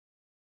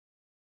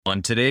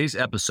On today's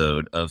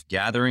episode of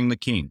Gathering the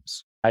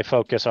Kings. I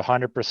focus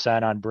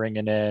 100% on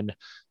bringing in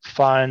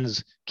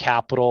funds,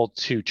 capital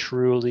to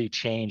truly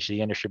change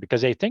the industry,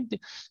 because a thing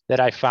that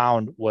I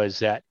found was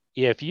that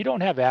if you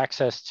don't have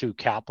access to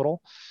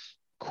capital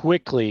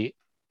quickly,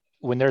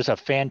 when there's a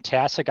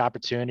fantastic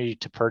opportunity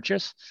to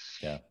purchase,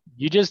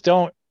 you just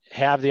don't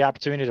have the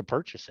opportunity to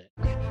purchase it.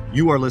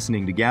 You are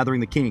listening to Gathering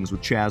the Kings with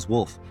Chaz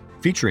Wolf,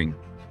 featuring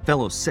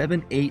fellow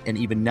 7, 8, and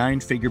even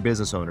 9-figure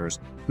business owners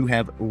who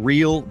have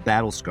real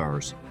battle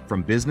scars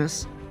from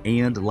business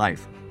and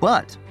life,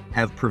 but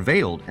have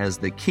prevailed as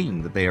the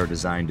king that they are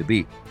designed to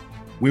be.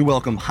 We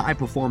welcome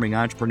high-performing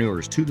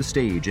entrepreneurs to the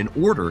stage in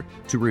order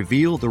to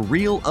reveal the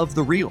real of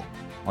the real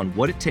on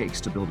what it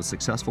takes to build a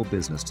successful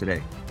business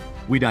today.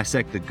 We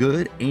dissect the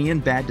good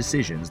and bad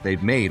decisions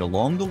they've made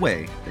along the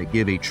way that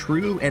give a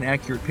true and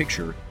accurate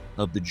picture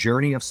of the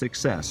journey of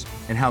success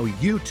and how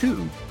you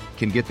too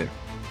can get there.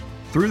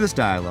 Through this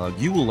dialogue,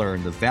 you will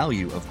learn the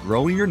value of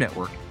growing your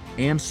network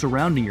and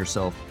surrounding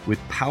yourself with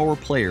power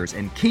players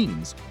and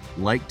kings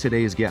like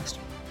today's guest.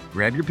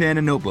 Grab your pen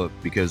and notebook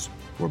because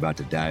we're about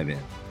to dive in.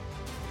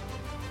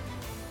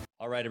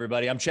 All right,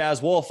 everybody. I'm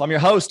Chaz Wolf. I'm your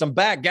host. I'm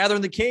back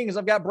gathering the kings.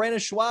 I've got Brandon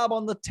Schwab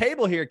on the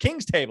table here,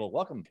 King's Table.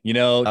 Welcome. You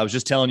know, I was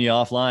just telling you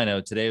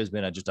offline, today has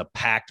been just a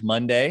packed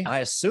Monday. I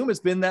assume it's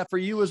been that for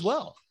you as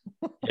well.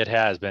 It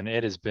has been.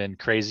 It has been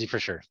crazy for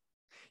sure.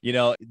 You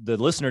know, the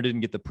listener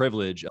didn't get the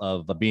privilege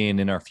of being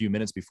in our few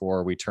minutes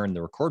before we turned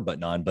the record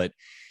button on, but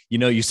you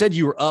know, you said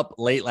you were up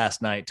late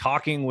last night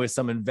talking with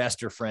some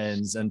investor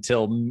friends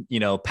until,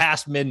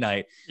 past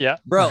midnight. Yeah,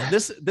 bro,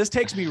 this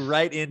takes me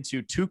right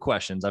into two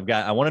questions. I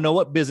want to know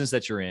what business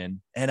that you're in,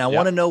 and I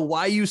want to know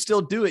why you still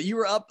do it. You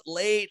were up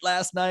late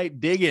last night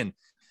digging,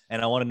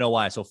 and I want to know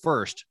why. So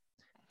first,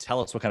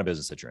 tell us what kind of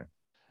business that you're in.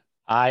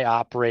 I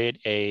operate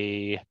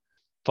a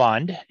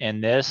fund,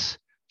 and this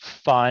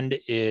fund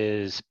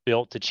is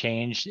built to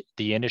change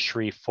the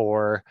industry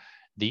for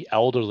the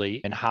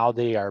elderly and how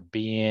they are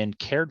being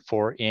cared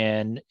for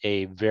in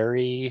a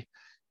very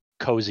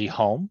cozy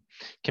home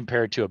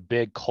compared to a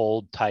big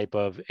cold type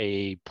of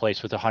a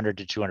place with 100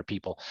 to 200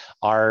 people.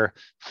 Our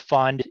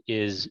fund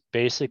is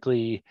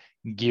basically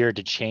geared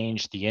to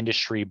change the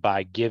industry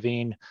by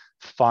giving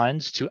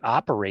funds to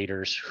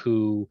operators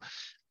who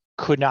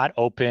could not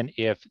open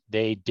if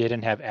they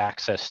didn't have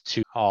access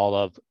to all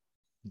of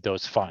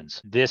those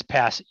funds. This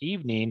past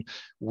evening,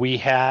 we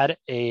had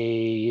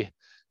a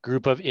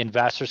group of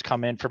investors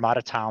come in from out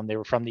of town. They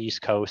were from the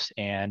East Coast,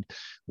 and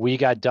we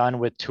got done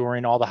with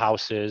touring all the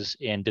houses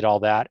and did all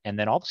that. And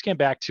then all of us came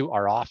back to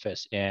our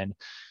office, and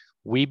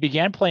we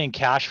began playing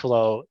Cash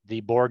Flow,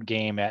 the board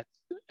game, at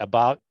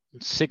about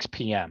 6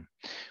 p.m.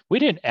 We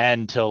didn't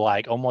end till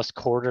like almost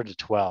quarter to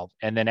 12.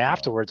 And then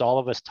afterwards, all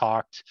of us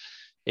talked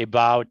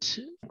about,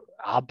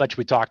 I'll bet you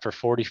we talked for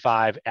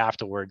 45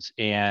 afterwards.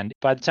 And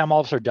by the time all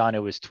of us are done, it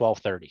was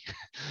 12:30.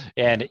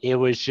 And it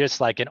was just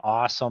like an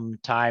awesome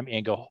time,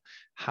 and go,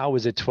 how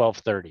is it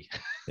 12:30?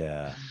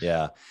 Yeah.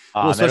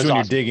 Well, especially when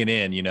you're digging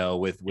in,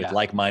 with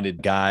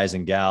like-minded guys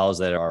and gals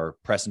that are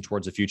pressing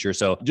towards the future.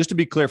 So just to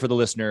be clear for the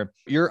listener,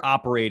 you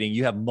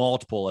have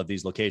multiple of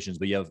these locations,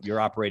 but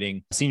you're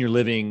operating senior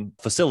living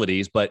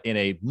facilities, but in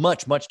a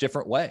much, much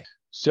different way.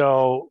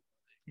 So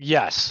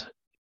yes,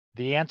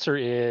 the answer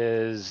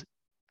is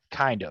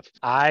kind of.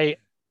 I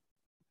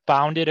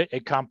founded a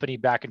company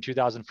back in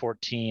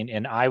 2014,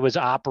 and I was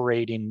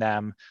operating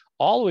them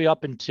all the way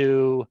up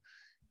into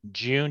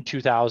June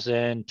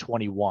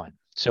 2021.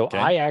 So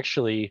I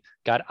actually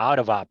got out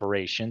of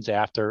operations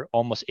after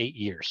almost 8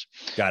 years.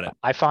 Got it.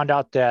 I found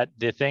out that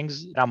the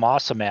things that I'm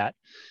awesome at,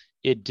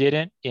 it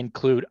didn't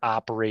include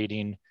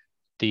operating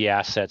the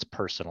assets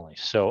personally.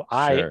 So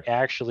I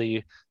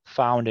actually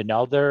found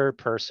another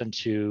person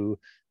to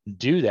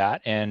do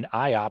that, and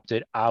I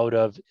opted out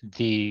of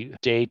the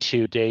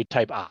day-to-day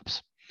type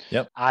ops.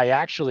 Yep. I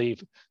actually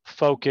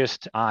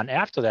focused on,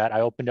 after that,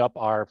 I opened up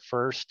our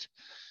first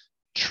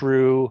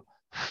true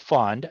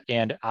fund,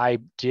 and I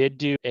did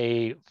do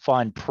a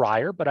fund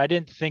prior, but I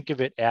didn't think of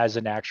it as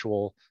an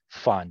actual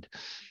fund.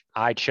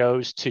 I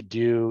chose to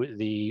do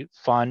the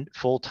fund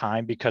full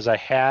time because I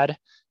had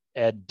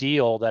a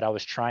deal that I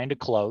was trying to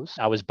close.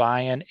 I was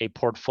buying a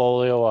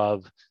portfolio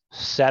of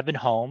 7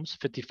 homes,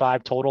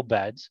 55 total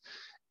beds.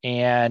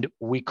 And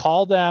we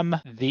call them,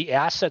 the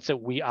assets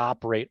that we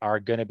operate are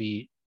going to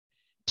be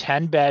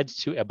 10 beds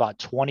to about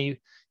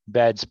 20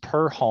 beds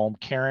per home,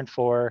 caring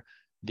for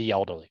the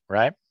elderly,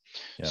 right?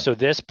 Yeah. So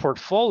this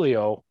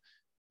portfolio,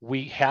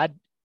 we had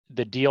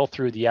the deal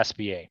through the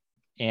SBA,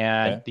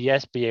 and the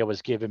SBA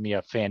was giving me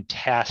a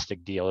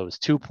fantastic deal. It was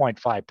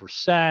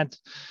 2.5%.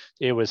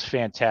 It was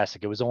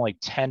fantastic. It was only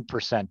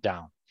 10%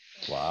 down.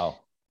 Wow.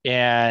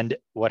 And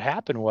what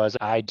happened was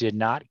I did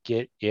not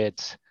get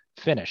it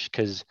finished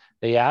because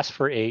they asked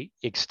for a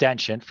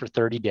extension for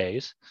 30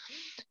 days.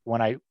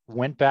 When I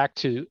went back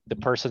to the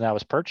person that I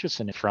was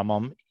purchasing it from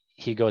him,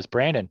 he goes,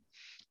 Brandon,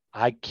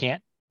 I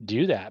can't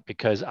do that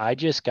because I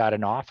just got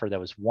an offer that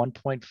was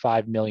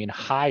 1.5 million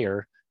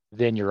higher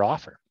than your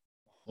offer.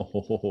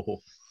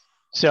 Oh.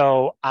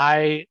 So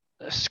I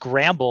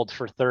scrambled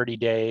for 30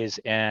 days,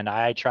 and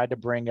I tried to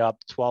bring up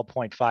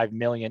 12.5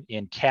 million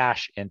in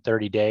cash in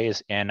 30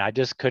 days, and I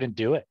just couldn't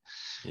do it.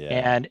 Yeah.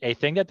 And a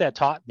thing that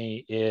taught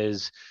me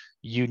is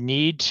you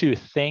need to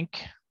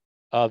think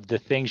of the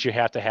things you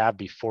have to have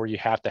before you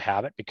have to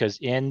have it, because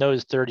in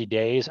those 30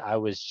 days I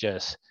was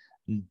just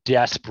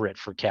desperate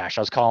for cash.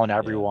 I was calling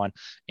everyone,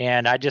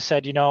 and I just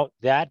said,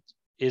 that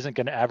isn't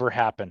going to ever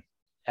happen,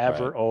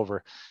 ever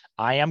over.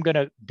 I am going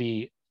to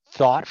be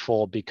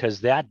thoughtful,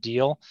 because that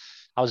deal,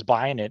 I was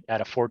buying it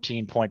at a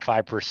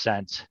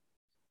 14.5%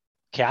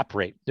 cap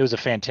rate. It was a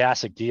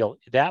fantastic deal.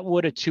 That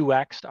would have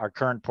 2x'd our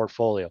current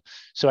portfolio.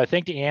 So I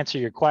think, to answer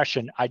your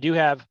question, I do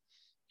have,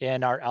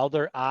 in our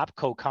Elder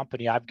OpCo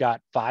company, I've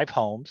got 5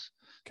 homes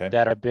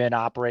that have been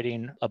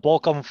operating, a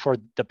bulk of them, for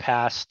the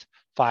past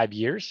 5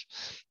 years.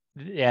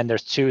 And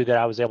there's 2 that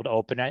I was able to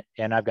open it.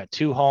 And I've got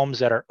 2 homes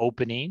that are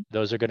opening.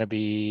 Those are going to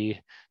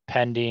be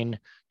pending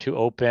to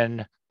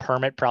open,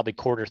 permit probably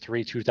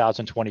Q3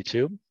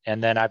 2022.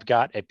 And then I've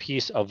got a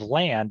piece of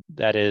land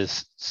that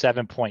is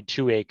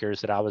 7.2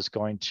 acres that I was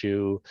going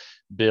to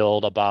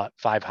build about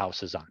 5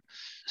 houses on.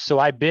 So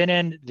I've been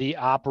in the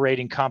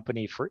operating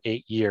company for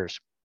 8 years.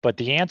 But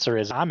the answer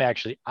is, I'm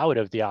actually out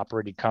of the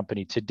operating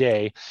company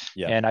today,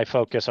 and I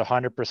focus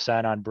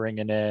 100% on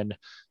bringing in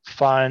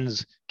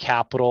funds,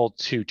 capital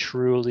to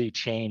truly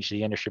change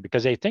the industry.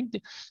 Because a thing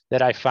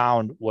that I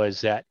found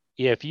was that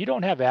if you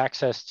don't have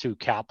access to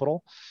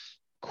capital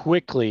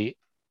quickly,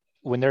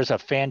 when there's a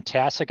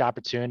fantastic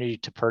opportunity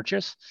to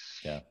purchase,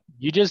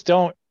 you just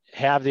don't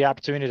have the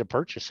opportunity to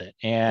purchase it.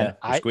 And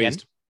I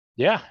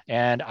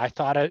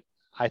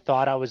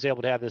thought I was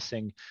able to have this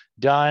thing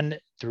done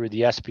through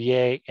the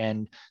SBA,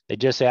 and they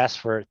just asked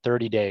for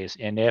 30 days.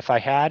 And if I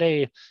had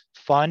a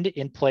fund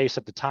in place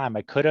at the time,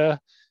 I could have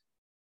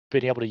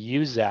been able to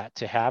use that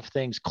to have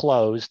things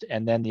closed.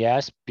 And then the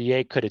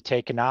SBA could have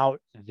taken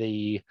out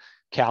the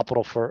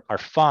capital for our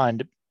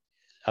fund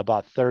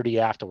about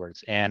 30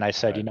 afterwards. And I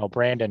said,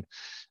 Brandon,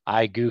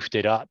 I goofed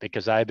it up,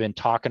 because I've been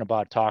talking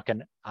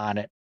on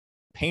it.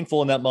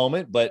 Painful in that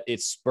moment, but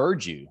it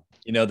spurred you,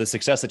 the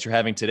success that you're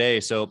having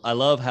today. So I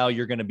love how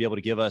you're going to be able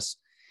to give us,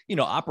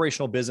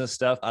 operational business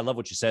stuff. I love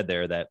what you said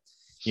there, that,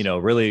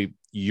 really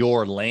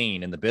your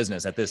lane in the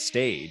business at this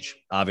stage,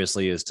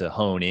 obviously, is to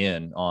hone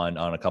in on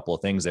a couple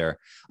of things there.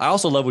 I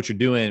also love what you're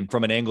doing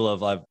from an angle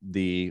of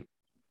the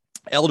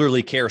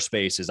elderly care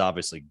space is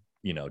obviously,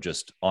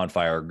 just on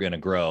fire, going to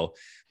grow,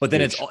 but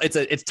then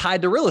it's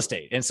tied to real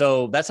estate. And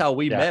so that's how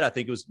we met. I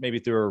think it was maybe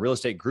through a real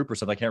estate group or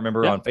something. I can't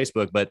remember on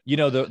Facebook, but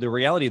the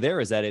reality there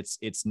is that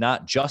it's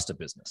not just a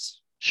business.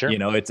 Sure.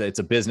 It's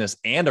a business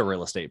and a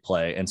real estate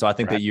play. And so I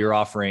think that you're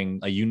offering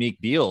a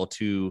unique deal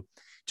to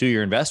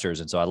your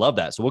investors. And so I love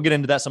that. So we'll get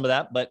into some of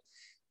that, but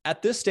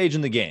at this stage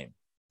in the game,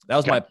 that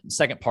was my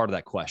second part of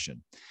that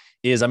question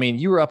is,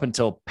 you were up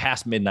until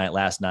past midnight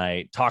last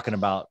night talking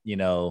about,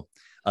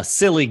 a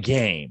silly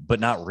game, but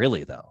not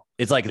really though.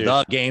 It's like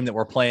the game that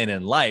we're playing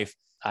in life.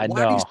 I know.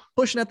 Why are you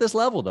pushing at this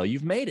level though?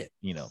 You've made it,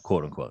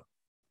 quote unquote.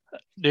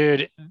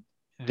 Dude,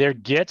 there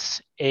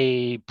gets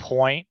a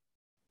point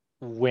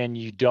when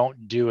you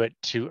don't do it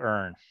to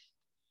earn.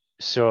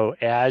 So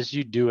as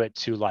you do it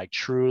to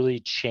truly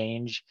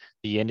change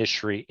the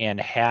industry and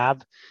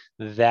have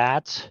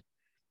that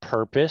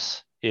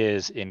purpose,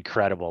 is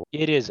incredible.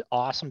 It is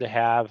awesome to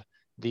have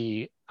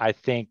the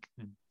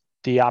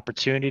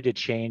opportunity to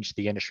change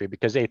the industry,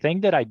 because a thing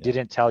that I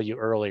didn't tell you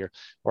earlier,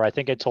 or I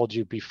think I told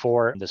you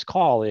before this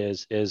call,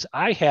 is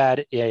I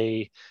had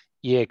a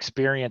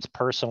experience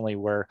personally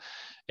where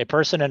a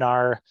person in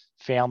our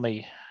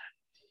family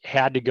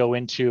had to go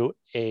into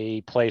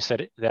a place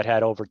that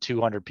had over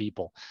 200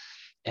 people,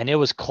 and it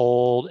was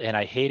cold, and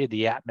I hated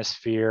the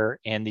atmosphere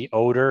and the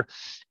odor.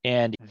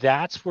 And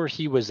that's where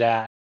he was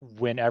at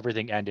when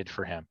everything ended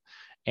for him.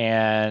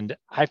 And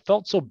I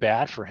felt so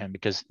bad for him,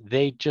 because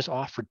they just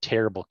offered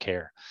terrible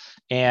care.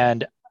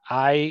 And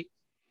I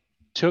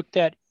took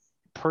that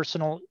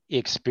personal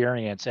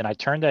experience and I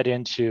turned that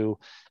into,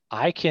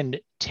 I can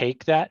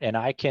take that and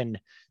I can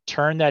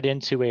turn that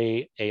into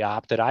a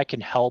op that I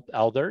can help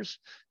elders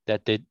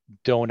that they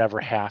don't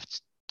ever have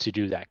to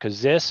do that.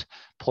 Because this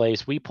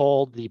place, we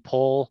pulled the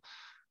pull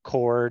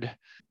cord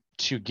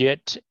to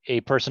get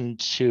a person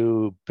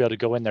to be able to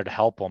go in there to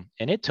help them.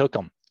 And it took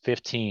them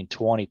 15,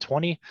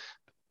 20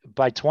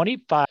 by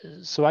 25.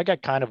 So I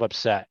got kind of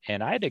upset,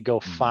 and I had to go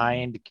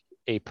find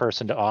a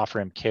person to offer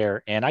him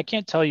care. And I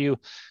can't tell you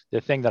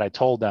the thing that I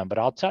told them, but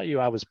I'll tell you,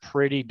 I was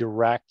pretty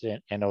direct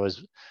and I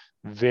was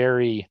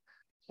very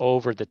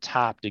over the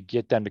top to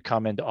get them to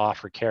come in to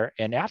offer care.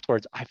 And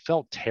afterwards I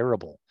felt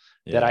terrible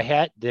that I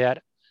had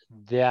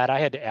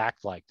to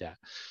act like that.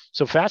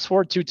 So fast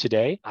forward to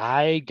today,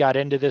 I got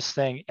into this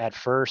thing at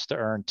first to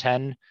earn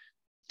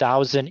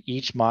 10,000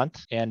 each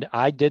month. And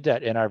I did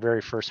that in our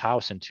very first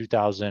house in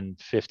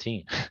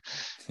 2015.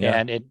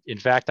 And in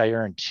fact, I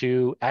earned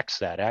 2x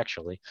that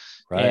actually.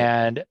 Right.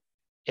 And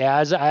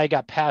as I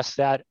got past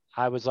that,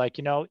 I was like,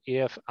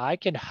 if I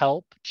can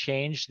help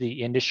change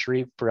the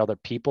industry for other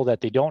people, that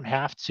they don't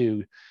have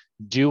to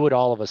do what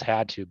all of us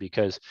had to,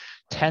 because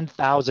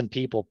 10,000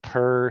 people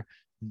per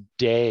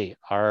day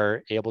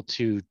are able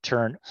to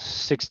turn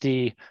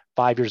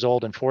 65 years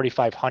old, and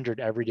 4,500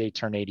 every day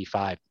turn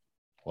 85.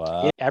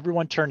 Wow.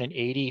 Everyone turning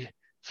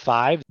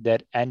 85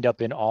 that end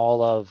up in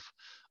all of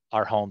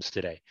our homes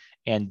today.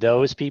 And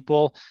those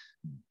people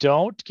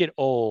don't get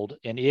old.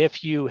 And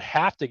if you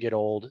have to get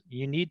old,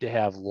 you need to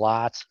have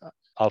lots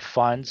of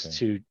funds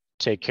to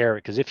take care of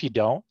it. Because if you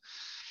don't,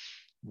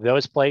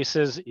 those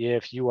places,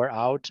 if you are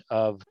out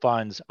of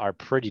funds, are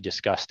pretty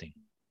disgusting.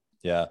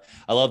 Yeah.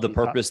 I love the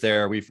purpose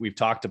there. We've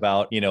talked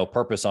about,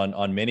 purpose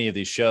on many of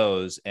these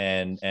shows,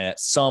 and at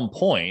some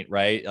point,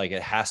 right? Like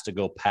it has to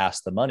go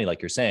past the money,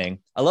 like you're saying.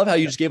 I love how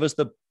you just gave us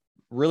the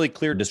really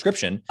clear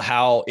description,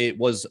 how it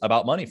was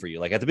about money for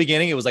you. Like at the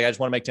beginning, it was like, I just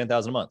want to make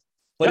 10,000 a month,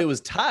 but it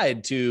was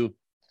tied to,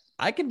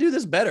 I can do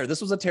this better.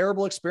 This was a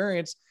terrible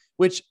experience,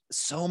 which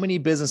so many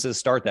businesses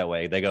start that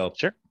way. They go,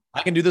 sure,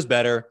 I can do this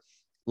better.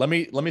 Let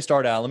me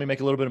start out. Let me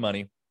make a little bit of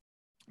money.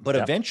 But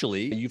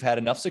eventually you've had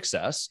enough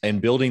success in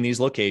building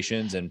these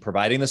locations and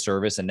providing the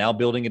service, and now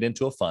building it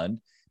into a fund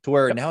to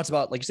where now it's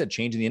about, like you said,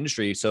 changing the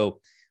industry. So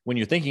when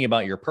you're thinking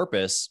about your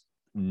purpose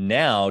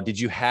now, did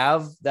you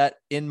have that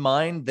in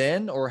mind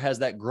then, or has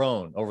that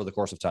grown over the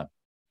course of time?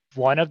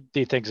 One of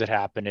the things that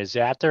happened is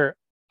after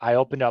I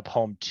opened up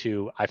Home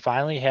 2, I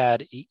finally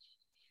had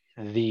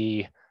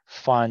the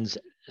funds.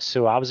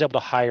 So I was able to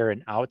hire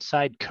an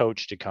outside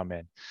coach to come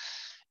in.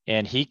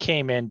 And he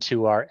came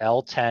into our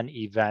L10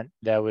 event.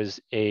 That was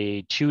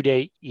a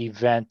 2-day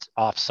event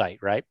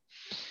offsite, right?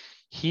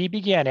 He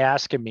began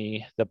asking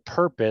me the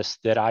purpose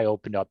that I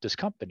opened up this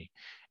company.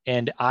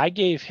 And I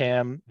gave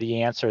him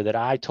the answer that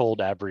I told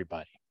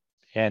everybody.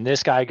 And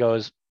this guy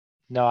goes,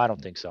 no, I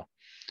don't think so.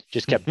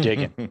 Just kept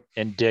digging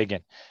and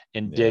digging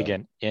and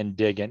digging and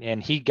digging.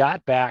 And he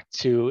got back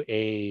to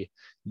a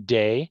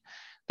day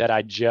that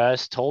I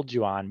just told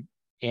you on.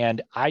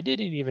 And I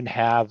didn't even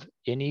have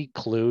any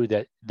clue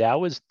that that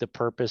was the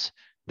purpose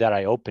that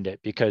I opened it,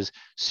 because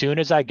soon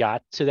as I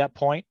got to that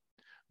point,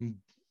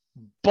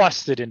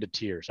 busted into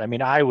tears. I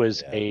mean, I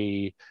was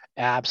a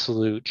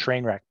absolute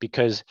train wreck,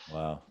 because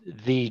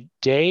the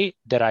day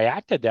that I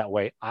acted that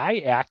way, I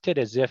acted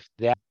as if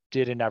that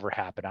didn't ever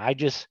happen.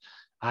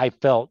 I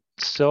felt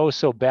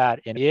so bad.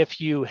 And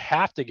if you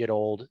have to get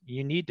old,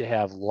 you need to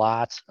have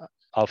lots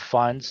of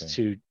funds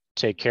to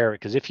take care of it.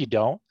 Because if you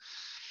don't,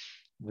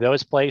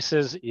 those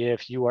places,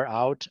 if you are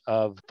out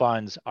of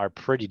funds, are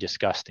pretty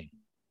disgusting.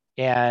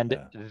 And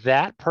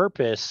that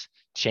purpose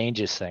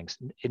changes things.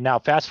 Now,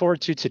 fast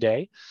forward to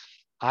today,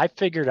 I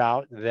figured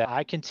out that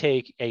I can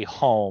take a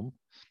home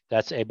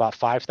that's about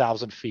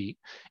 5,000 feet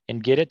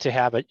and get it to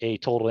have a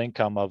total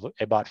income of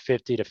about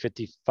 50 to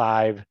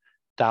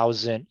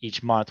 55,000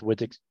 each month,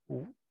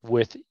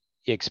 with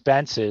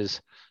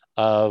expenses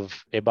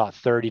of about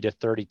 30 to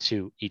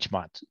 32 each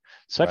month.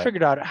 So I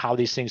figured out how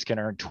these things can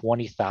earn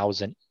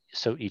 20,000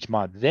 so each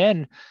month.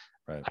 Then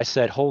I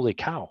said, holy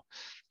cow.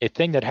 A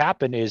thing that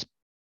happened is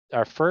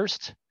our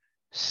first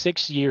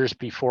 6 years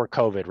before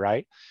COVID,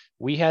 right?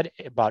 We had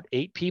about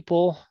 8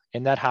 people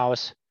in that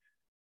house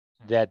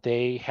that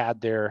they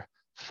had their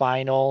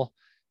final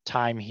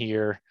time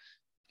here.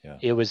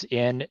 It was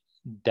in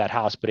that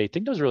house. But I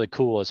think that was really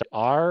cool is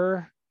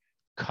our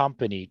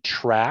company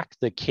tracked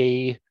the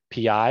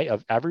KPI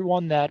of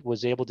everyone that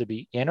was able to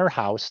be in our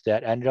house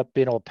that ended up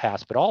being able to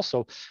pass. But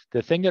also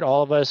the thing that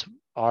all of us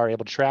are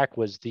able to track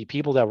was the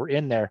people that were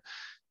in there.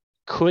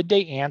 Could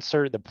they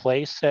answer the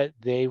place that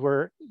they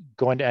were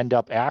going to end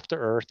up after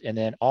Earth? And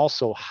then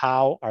also,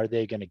 how are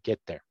they going to get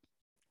there?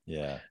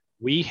 Yeah.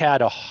 We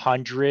had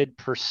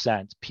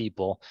 100%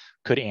 people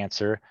could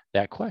answer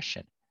that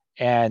question.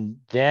 And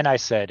then I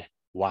said,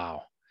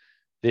 wow,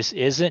 this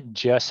isn't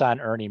just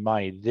on earning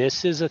money.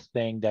 This is a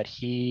thing that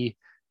he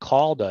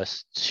called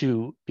us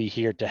to be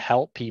here to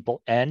help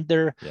people end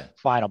their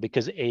final,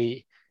 because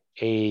a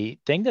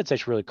thing that's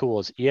actually really cool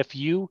is if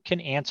you can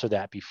answer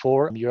that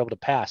before you're able to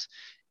pass.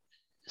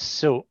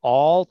 So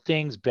all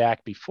things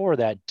back before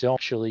that don't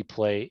actually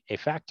play a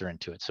factor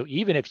into it. So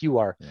even if you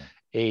are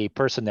a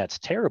person that's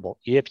terrible,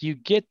 if you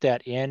get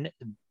that in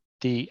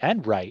the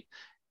end right,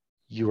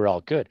 you were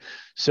all good.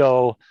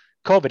 So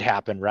COVID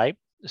happened, right?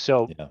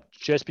 So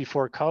just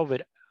before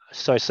COVID,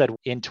 so I said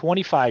in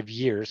 25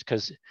 years,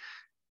 because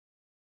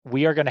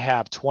we are going to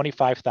have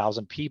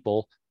 25,000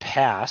 people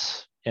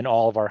pass in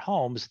all of our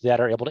homes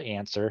that are able to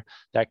answer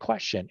that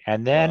question.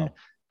 And then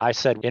I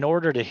said, in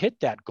order to hit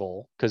that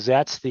goal, because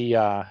that's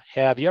the,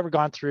 have you ever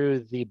gone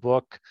through the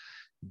book,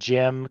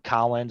 Jim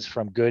Collins,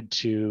 From Good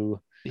to,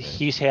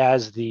 he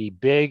has the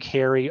big,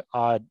 hairy,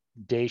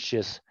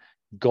 audacious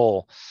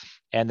goal.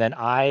 And then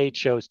I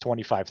chose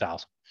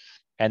 25,000.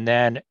 And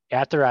then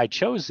after I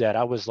chose that,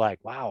 I was like,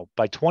 wow,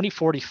 by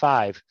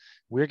 2045,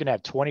 we're going to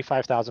have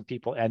 25,000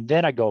 people. And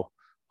then I go,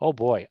 oh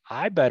boy,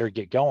 I better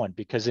get going,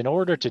 because in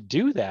order to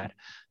do that,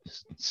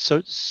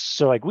 so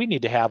like we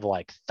need to have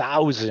like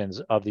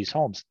thousands of these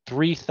homes,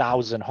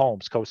 3,000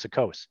 homes coast to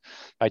coast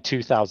by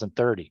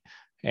 2030.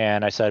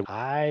 And I said,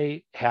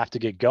 I have to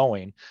get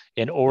going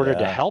in order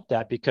to help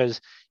that,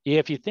 because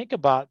if you think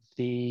about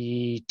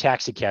the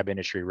taxi cab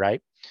industry,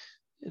 right?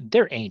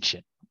 They're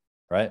ancient.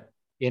 Right.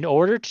 In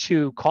order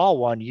to call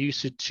one, you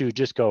used to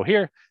just go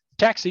here,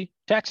 taxi,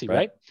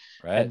 right?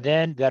 And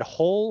then that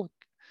whole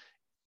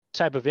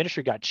type of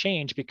industry got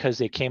changed because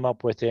they came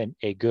up with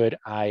a good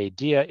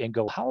idea and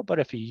go, how about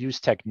if you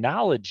use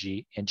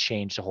technology and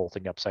change the whole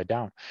thing upside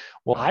down?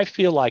 Well, I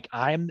feel like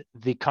I'm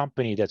the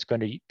company that's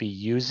going to be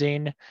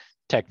using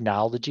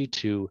technology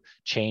to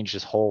change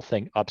this whole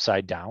thing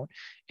upside down.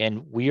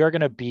 And we are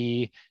going to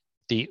be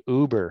the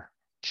Uber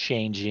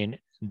changing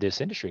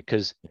this industry,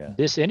 because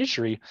this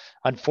industry,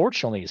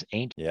 unfortunately, is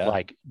ancient,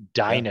 like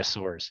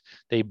dinosaurs.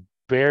 They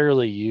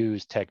barely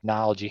use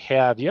technology.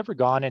 Have you ever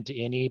gone into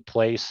any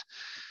place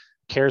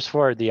cares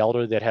for the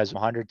elder that has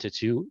 100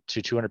 to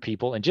 200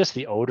 people, and just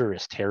the odor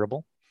is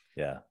terrible?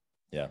 Yeah.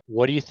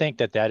 What do you think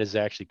that is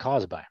actually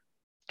caused by?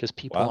 Because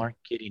people aren't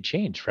getting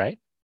changed, right?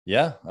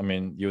 Yeah. I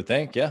mean, you would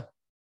think,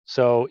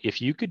 So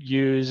if you could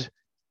use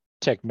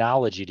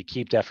technology to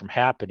keep that from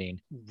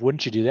happening,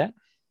 wouldn't you do that?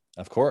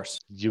 Of course.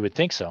 You would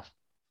think so.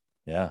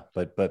 Yeah.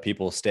 But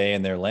people stay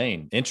in their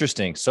lane.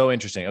 Interesting. So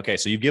interesting. Okay.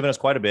 So you've given us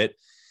quite a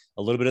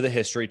little bit of the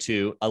history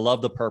too. I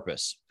love the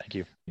purpose. Thank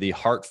you. The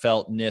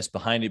heartfeltness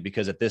behind it,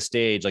 because at this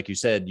stage, like you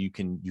said, you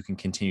can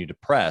continue to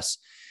press.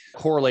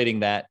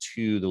 Correlating that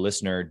to the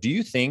listener, do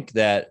you think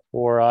that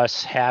for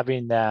us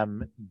having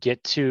them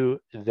get to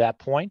that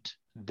point,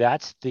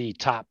 that's the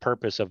top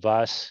purpose of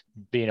us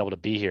being able to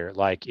be here,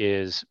 like,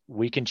 is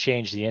we can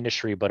change the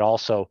industry, but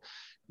also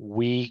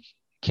we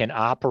can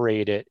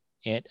operate it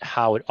in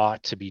how it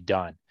ought to be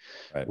done.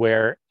 Right.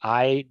 Where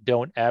I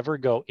don't ever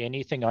go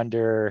anything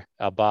under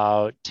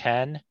about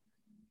 10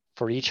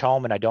 for each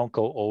home, and I don't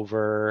go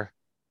over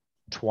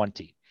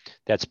 20.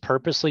 That's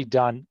purposely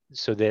done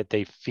so that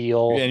they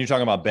feel. And you're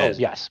talking about beds.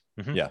 Oh, yes.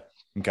 Mm-hmm. Yeah.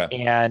 Okay.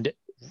 And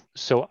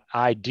so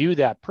I do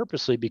that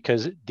purposely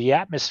because the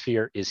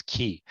atmosphere is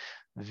key.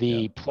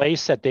 The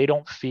place that they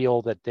don't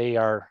feel that they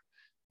are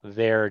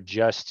there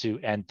just to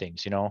end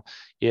things.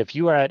 If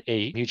you are at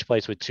a huge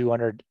place with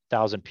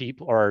 200,000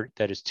 people, or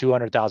that is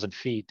 200,000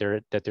 feet,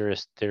 there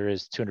is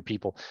 200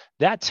 people,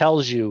 that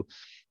tells you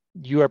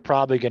are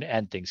probably going to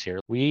end things here.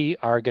 We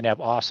are going to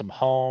have awesome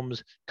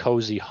homes,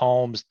 cozy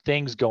homes,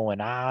 things going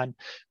on,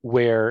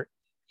 where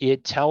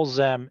it tells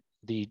them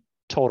the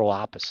total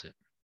opposite.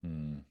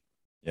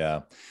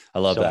 Yeah, I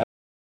love that.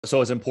 So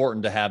it's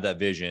important to have that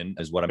vision,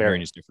 is what I'm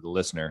hearing you say for the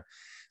listener.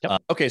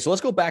 Yep. Okay, so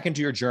let's go back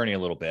into your journey a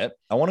little bit.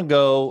 I want to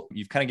go,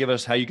 you've kind of given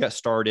us how you got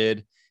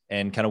started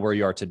and kind of where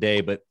you are today,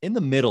 but in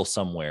the middle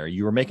somewhere,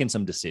 you were making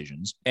some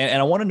decisions.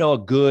 And I want to know a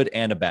good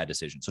and a bad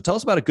decision. So tell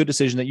us about a good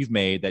decision that you've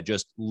made that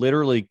just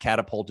literally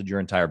catapulted your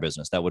entire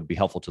business. That would be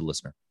helpful to the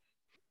listener.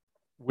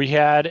 We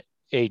had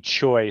a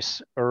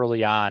choice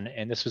early on,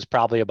 and this was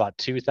probably about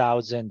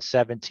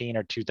 2017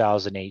 or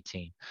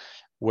 2018.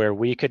 Where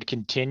we could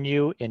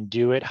continue and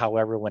do it how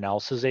everyone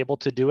else is able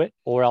to do it,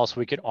 or else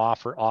we could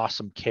offer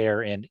awesome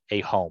care in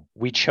a home.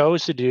 We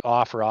chose to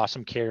offer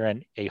awesome care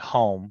in a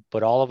home,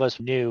 but all of us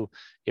knew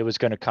it was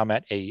going to come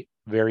at a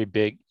very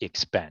big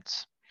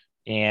expense.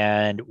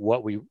 And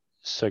what we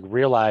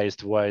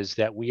realized was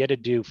that we had to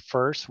do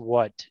first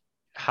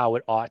how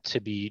it ought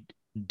to be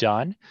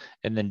done,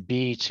 and then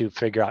B, to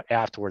figure out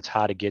afterwards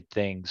how to get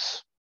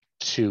things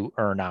to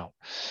earn out.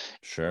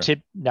 Sure.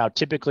 Now,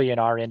 typically in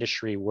our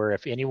industry, where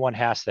if anyone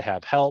has to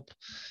have help,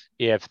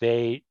 if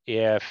they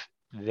have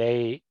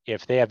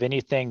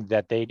anything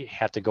that they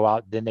have to go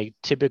out, then they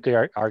typically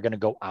are going to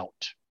go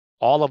out.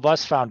 All of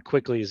us found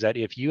quickly is that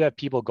if you have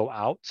people go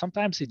out,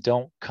 sometimes they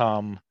don't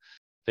come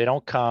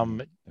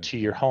to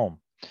your home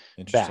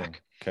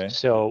back. Okay.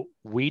 So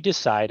we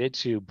decided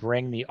to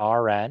bring the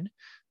RN,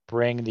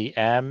 bring the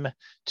M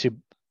to.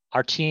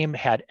 Our team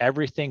had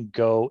everything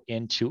go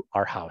into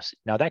our house.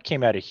 Now that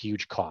came at a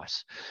huge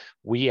cost.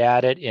 We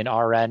added an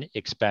RN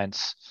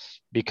expense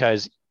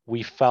because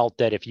we felt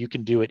that if you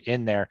can do it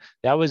in there,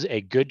 that was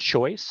a good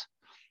choice.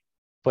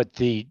 But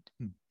the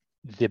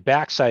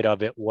backside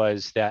of it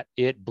was that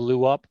it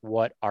blew up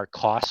what our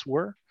costs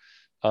were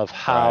of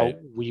how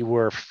we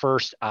were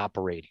first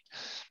operating.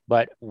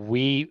 But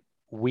we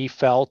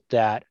felt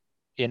that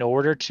in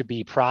order to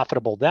be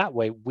profitable that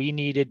way, we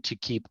needed to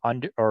keep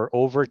under or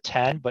over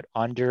 10, but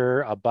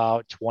under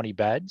about 20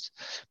 beds.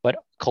 But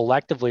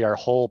collectively, our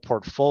whole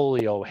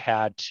portfolio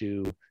had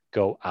to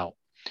go out.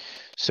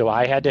 So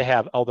I had to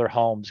have other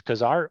homes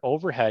because our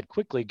overhead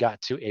quickly got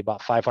to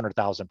about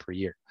 500,000 per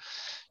year.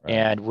 Right.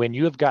 And when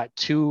you have got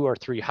two or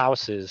three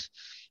houses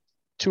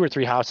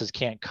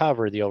can't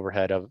cover the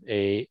overhead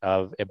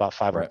of about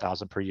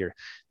 500,000 per year.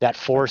 That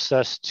forced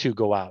us to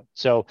go out.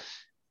 So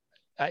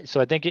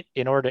I think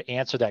in order to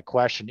answer that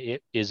question,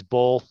 it is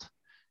both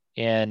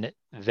in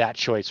that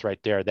choice right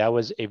there. That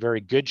was a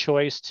very good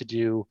choice to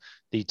do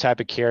the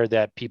type of care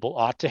that people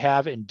ought to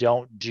have and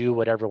don't do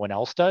what everyone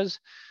else does.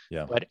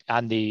 Yeah. But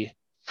on the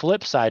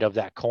flip side of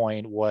that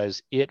coin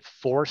was it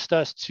forced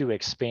us to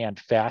expand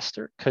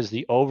faster because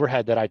the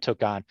overhead that I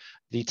took on,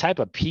 the type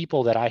of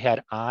people that I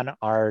had on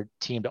our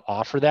team to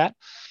offer that,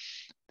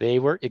 they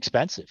were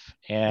expensive,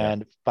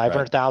 and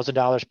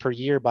 $500,000 per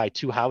year by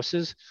 2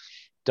 houses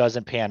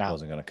doesn't pan out.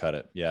 Wasn't going to cut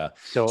it. Yeah.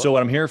 So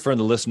what I'm hearing from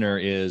the listener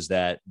is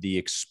that the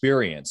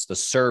experience, the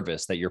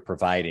service that you're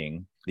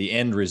providing, the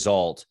end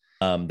result,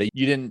 that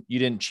you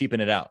didn't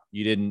cheapen it out.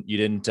 You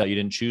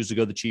didn't choose to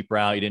go the cheap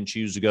route. You didn't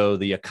choose to go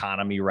the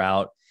economy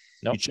route.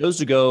 Nope. You chose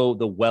to go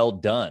the well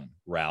done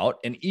route.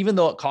 And even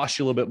though it costs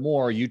you a little bit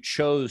more, you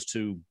chose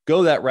to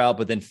go that route,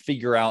 but then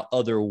figure out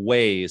other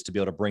ways to be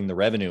able to bring the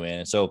revenue in.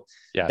 And so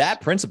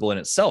that principle in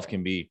itself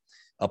can be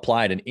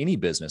applied in any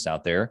business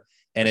out there.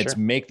 And it's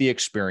make the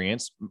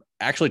experience,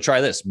 actually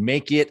try this,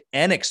 make it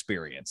an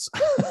experience,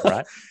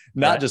 right?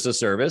 Not just a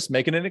service,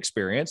 make it an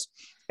experience.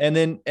 And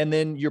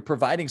then you're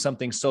providing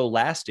something so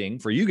lasting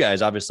for you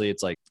guys. Obviously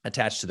it's like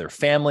attached to their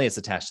family. It's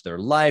attached to their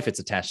life.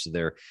 It's attached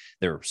to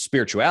their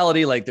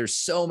spirituality. Like there's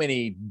so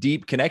many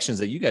deep connections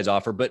that you guys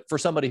offer, but for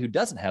somebody who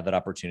doesn't have that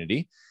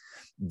opportunity,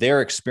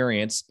 their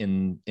experience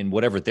in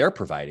whatever they're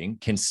providing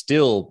can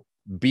still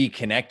be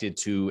connected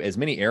to as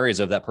many areas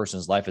of that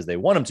person's life as they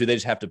want them to. They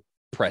just have to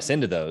press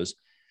into those.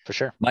 For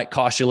sure. Might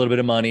cost you a little bit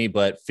of money,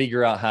 but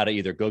figure out how to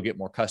either go get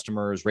more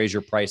customers, raise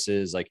your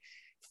prices, like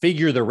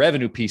figure the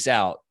revenue piece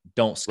out.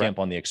 Don't skimp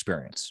on the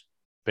experience.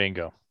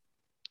 Bingo.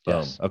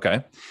 Yes.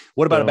 Okay.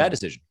 What about a bad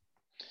decision?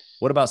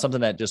 What about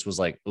something that just was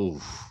like, ooh,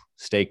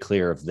 stay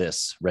clear of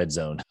this red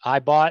zone? I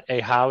bought a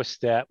house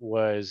that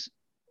was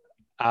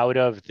out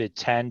of the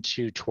 10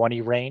 to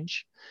 20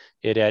 range.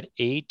 It had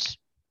 8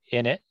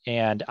 in it,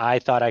 and I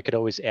thought I could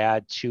always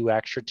add 2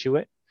 extra to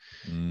it.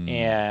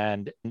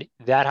 And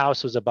that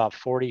house was about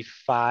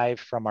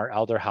 45 from our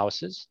elder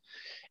houses.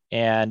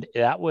 And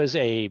that was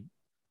a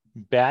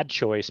bad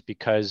choice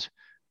because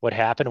what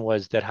happened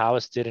was that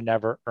house didn't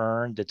ever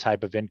earn the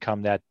type of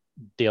income that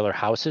the other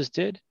houses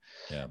did.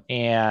 Yeah.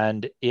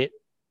 And it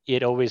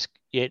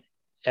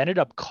ended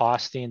up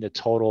costing the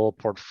total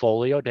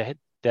portfolio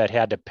that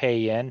had to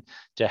pay in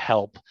to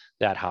help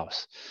that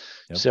house.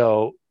 Yep.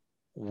 So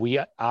we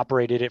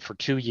operated it for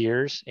 2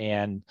 years,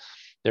 and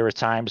there were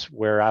times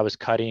where I was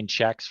cutting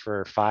checks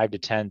for $5,000 to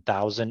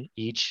 $10,000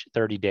 each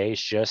 30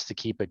 days just to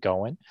keep it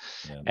going.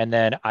 Yeah. And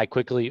then I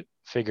quickly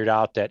figured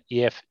out that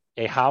if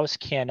a house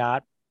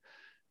cannot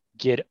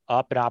get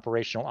up and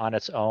operational on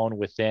its own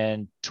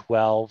within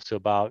 12 to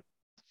about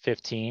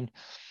 15,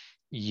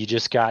 you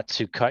just got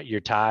to cut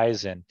your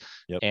ties,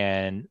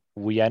 and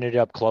we ended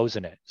up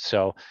closing it.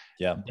 So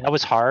that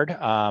was hard.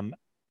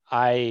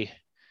 I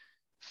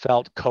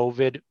felt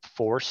COVID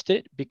forced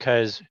it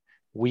because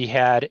we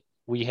had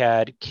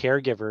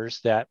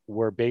caregivers that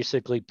were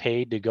basically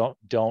paid to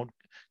don't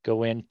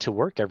go into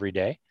work every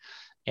day.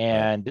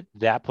 And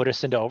that put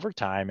us into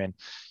overtime. And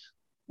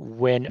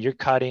when you're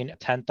cutting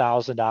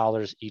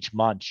 $10,000 each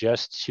month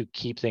just to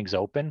keep things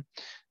open,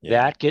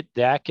 that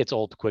gets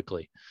old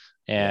quickly.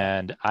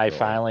 And I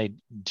finally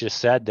just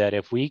said that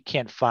if we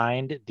can't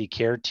find the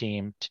care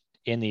team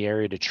in the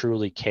area to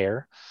truly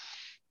care,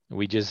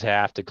 we just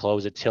have to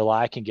close it till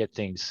I can get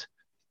things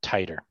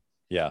tighter.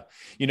 Yeah.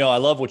 I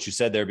love what you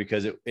said there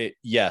because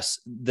yes,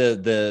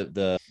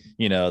 the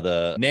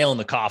nail in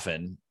the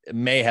coffin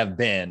may have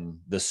been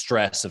the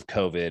stress of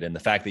COVID and the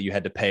fact that you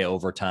had to pay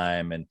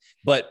overtime.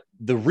 But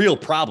the real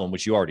problem,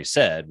 which you already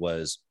said,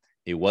 was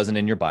it wasn't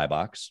in your buy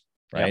box,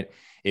 right? Yep.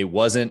 It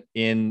wasn't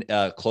in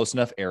a close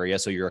enough area.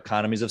 So your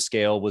economies of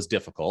scale was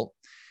difficult.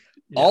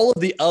 Yep. All of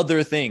the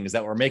other things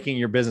that were making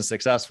your business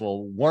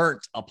successful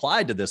weren't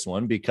applied to this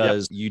one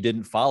because you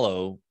didn't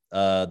follow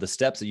the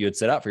steps that you had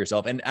set out for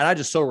yourself. And I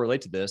just so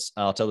relate to this.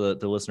 I'll tell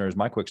the listeners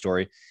my quick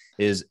story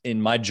is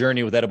in my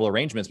journey with edible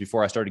arrangements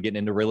before I started getting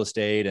into real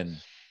estate and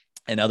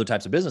other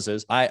types of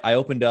businesses. I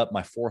opened up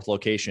my 4th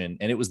location,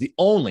 and it was the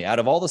only out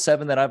of all the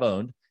 7 that I've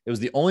owned. It was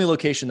the only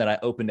location that I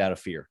opened out of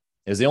fear.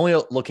 It was the only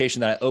location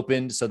that I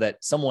opened so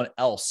that someone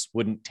else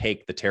wouldn't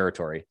take the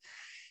territory.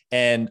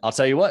 And I'll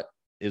tell you what,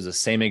 it was the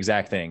same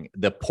exact thing.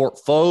 The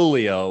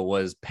portfolio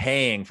was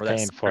paying for that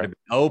to be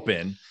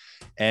open.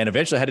 And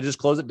eventually I had to just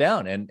close it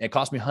down, and it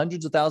cost me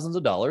hundreds of thousands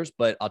of dollars.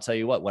 But I'll tell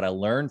you what I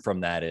learned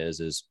from that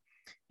is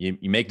you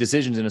make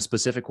decisions in a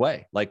specific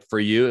way. Like for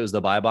you, it was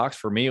the buy box.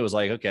 For me, it was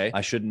like, okay,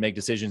 I shouldn't make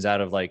decisions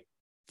out of like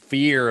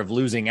fear of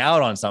losing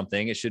out on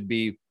something. It should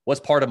be what's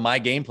part of my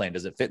game plan.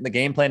 Does it fit in the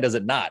game plan? Does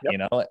it not?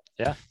 Yep.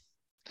 Yeah.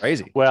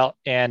 Crazy. Well,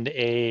 and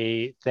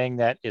a thing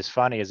that is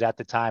funny is at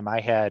the time I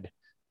had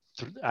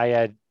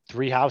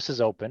 3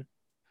 houses open,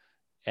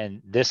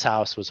 and this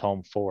house was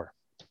home 4.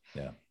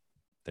 Yeah.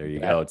 There you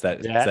go. It's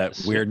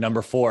that weird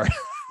number 4.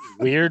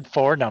 Weird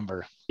 4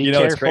 number.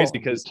 It's crazy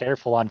because be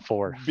careful on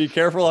 4. Be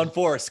careful on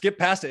 4. Skip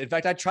past it. In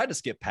fact, I tried to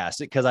skip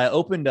past it because I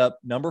opened up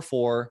number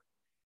 4.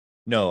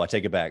 No, I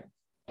take it back.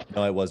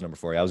 No, it was number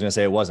 4. I was going to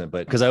say it wasn't,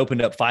 but because I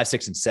opened up 5,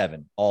 6, and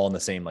 7 all in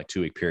the same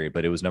 2-week period,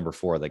 but it was number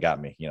 4 that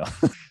got me,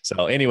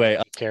 So anyway,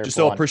 just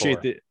so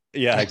appreciate 4.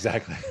 Yeah,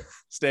 exactly.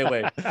 Stay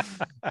away.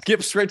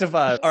 Skip straight to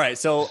 5. All right.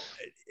 So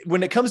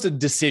when it comes to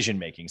decision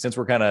making, since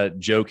we're kind of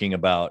joking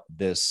about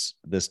this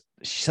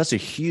such a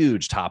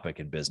huge topic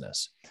in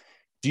business,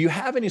 do you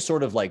have any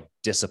sort of like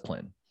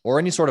discipline or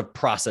any sort of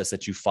process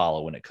that you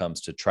follow when it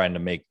comes to trying to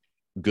make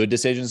good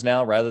decisions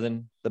now rather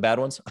than the bad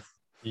ones?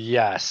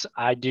 Yes,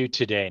 I do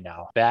today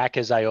now. Back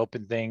as I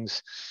open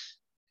things,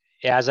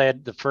 as I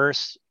had the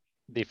first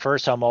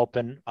home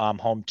open,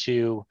 home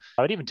 2,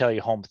 I would even tell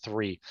you home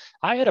 3,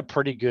 I had a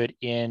pretty good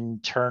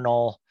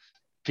internal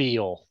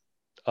feel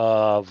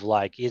of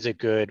like, is it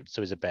good?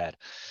 So is it bad?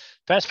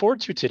 Fast forward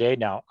to today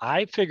now,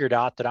 I figured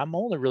out that I'm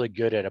only really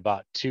good at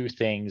about 2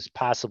 things,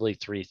 possibly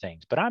 3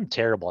 things, but I'm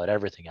terrible at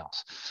everything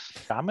else.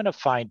 I'm going to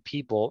find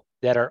people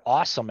that are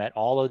awesome at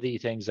all of the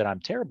things that I'm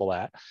terrible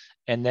at.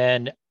 And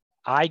then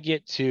I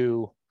get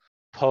to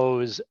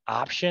pose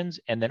options,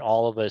 and then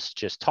all of us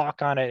just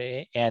talk on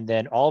it. And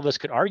then all of us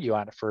could argue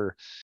on it for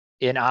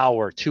an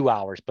hour, 2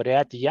 hours. But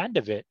at the end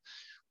of it,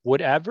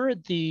 whatever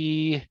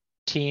the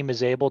team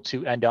is able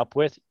to end up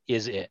with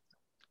is it.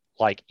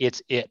 Like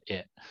it's it.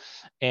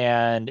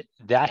 And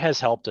that has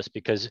helped us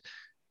because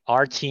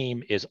our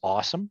team is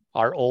awesome.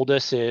 Our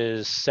oldest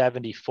is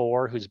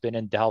 74, who's been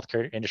in the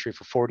healthcare industry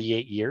for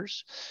 48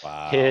 years.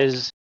 Wow.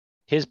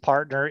 His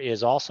partner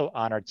is also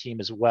on our team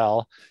as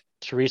well.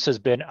 Teresa's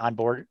been on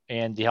board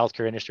in the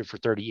healthcare industry for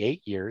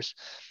 38 years.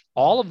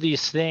 All of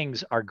these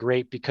things are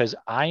great because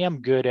I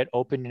am good at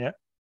opening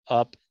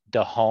up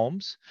the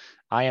homes.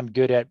 I am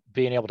good at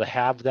being able to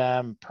have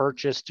them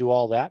purchase, do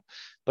all that.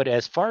 But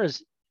as far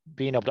as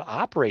being able to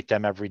operate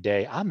them every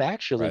day, I'm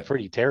actually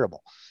pretty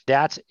terrible.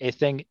 That's a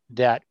thing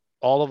that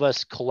all of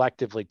us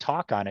collectively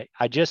talk on it.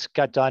 I just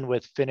got done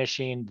with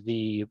finishing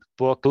the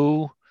book,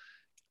 Who,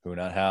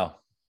 Not How.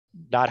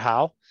 Not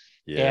How.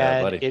 Yeah,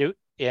 And buddy.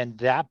 in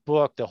that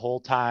book, the whole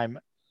time,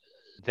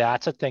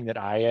 that's a thing that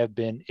I have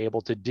been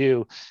able to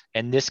do.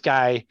 And this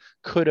guy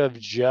could have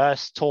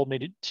just told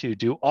me to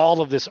do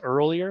all of this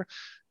earlier.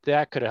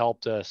 That could have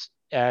helped us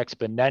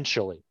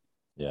exponentially.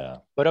 Yeah.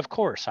 But of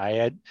course,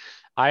 I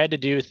had to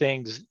do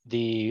things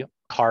the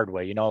hard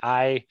way. You know,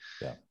 I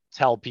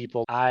tell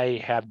people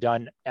I have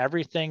done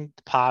everything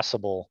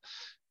possible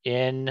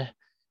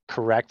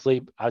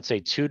incorrectly. I would say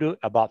 2 to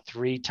about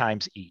 3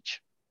 times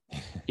each.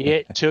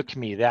 It took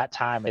me that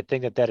time. I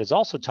think that has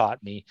also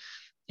taught me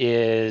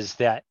is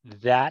that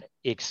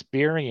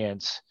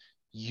experience,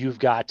 you've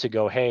got to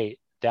go, hey,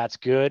 that's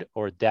good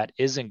or that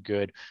isn't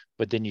good,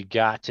 but then you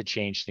got to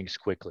change things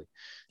quickly.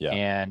 Yeah.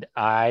 And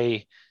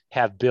I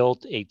have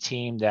built a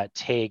team that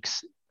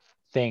takes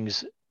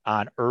things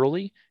on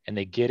early and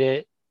they get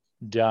it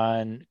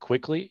done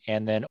quickly.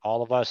 And then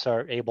all of us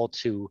are able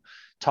to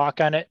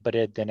talk on it. But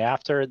then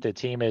after the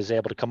team is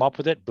able to come up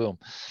with it, boom.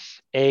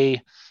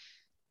 A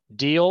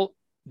deal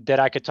that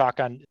I could talk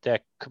on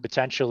that could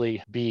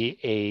potentially be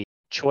a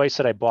choice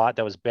that I bought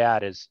that was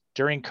bad is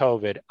during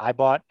COVID, I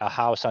bought a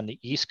house on the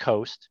East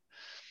Coast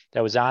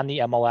that was on the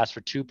MLS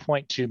for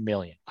 2.2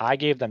 million. I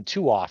gave them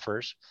 2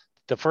 offers.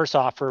 The first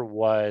offer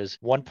was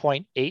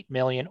 1.8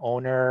 million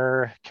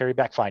owner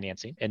carryback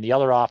financing, and the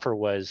other offer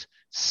was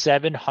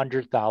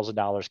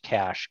 $700,000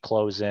 cash,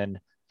 close in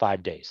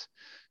 5 days.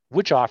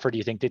 Which offer do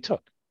you think they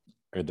took?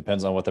 It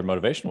depends on what their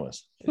motivation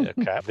was.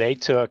 Okay. They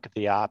took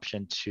the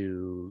option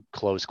to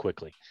close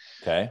quickly.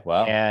 Okay.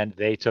 Wow. And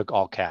they took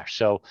all cash.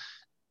 So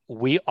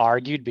we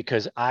argued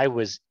because I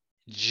was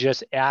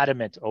just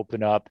adamant to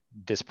open up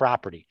this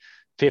property.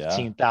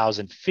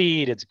 15,000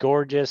 feet. It's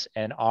gorgeous.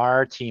 And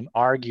our team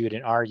argued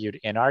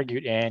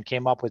and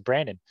came up with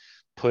Brandon,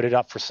 put it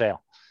up for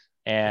sale.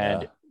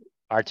 And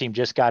our team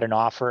just got an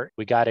offer.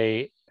 We got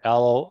a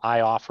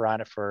LOI offer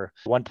on it for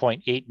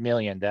 1.8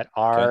 million that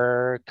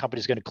our company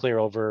is going to clear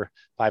over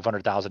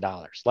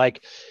 $500,000.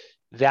 Like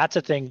that's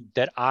a thing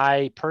that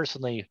I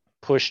personally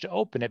pushed to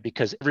open it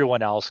because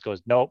everyone else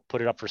goes, nope,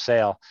 put it up for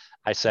sale.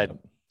 I said, all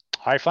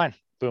right, fine.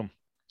 Boom.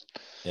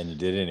 And you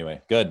did it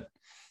anyway. Good.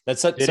 That's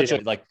such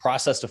a like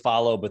process to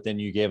follow. But then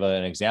you gave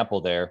an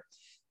example there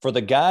for the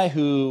guy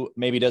who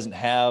maybe doesn't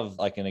have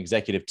like an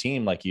executive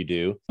team like you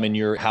do in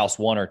your house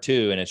 1 or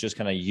 2, and it's just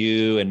kind of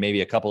you and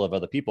maybe a couple of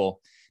other people.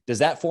 Does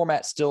that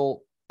format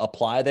still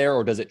apply there,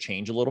 or does it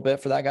change a little bit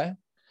for that guy?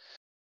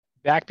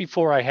 Back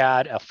before I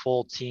had a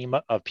full team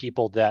of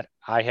people that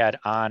I had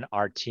on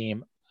our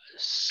team.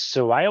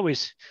 So I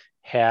always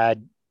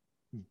had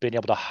been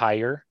able to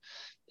hire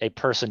a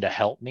person to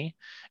help me.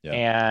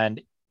 And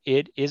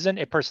it isn't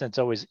a person that's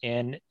always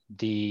in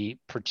the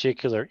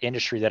particular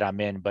industry that I'm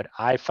in, but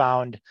I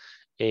found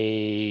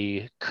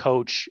a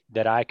coach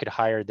that I could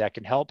hire that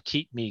can help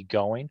keep me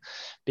going,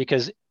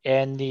 because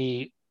in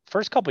the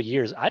first couple of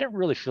years, I didn't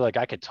really feel like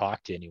I could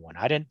talk to anyone.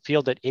 I didn't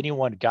feel that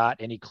anyone got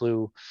any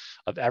clue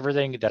of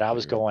everything that I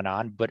was going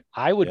on, but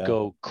I would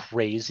go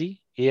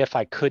crazy if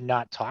I could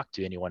not talk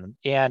to anyone.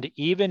 And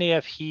even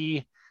if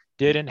he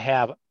didn't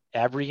have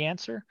every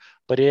answer,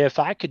 but if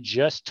I could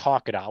just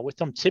talk it out with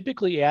them,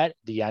 typically at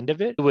the end of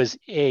it, it was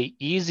a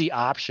easy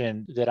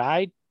option that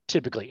I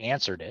typically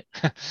answered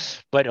it.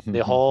 But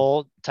the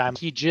whole time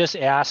he just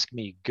asked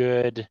me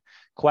good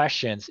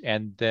questions.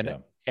 And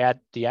then at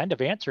the end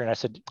of answering, I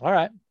said, all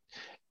right.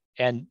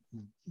 And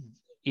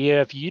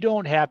if you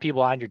don't have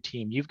people on your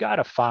team, you've got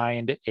to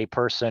find a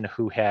person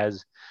who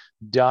has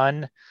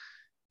done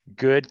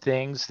good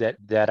things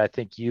that I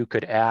think you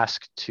could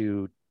ask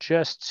to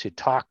just to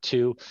talk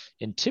to.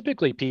 And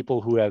typically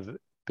people who have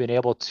been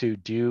able to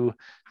do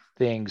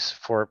things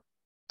for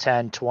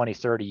 10, 20,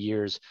 30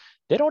 years,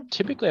 they don't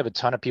typically have a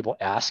ton of people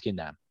asking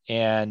them.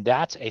 And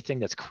that's a thing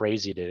that's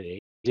crazy today.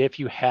 If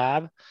you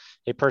have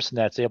a person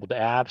that's able to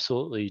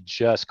absolutely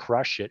just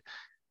crush it,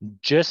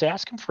 just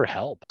ask them for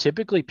help.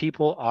 Typically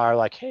people are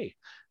like, hey,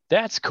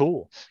 that's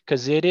cool,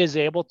 because it is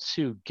able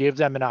to give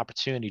them an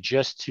opportunity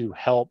just to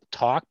help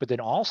talk, but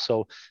then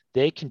also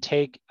they can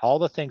take all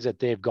the things that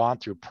they've gone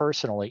through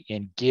personally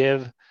and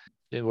give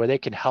where they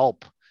can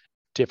help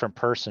different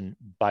person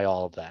by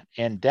all of that.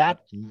 And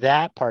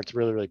that part's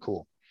really, really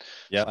cool.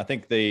 Yeah. I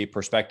think the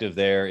perspective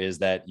there is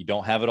that you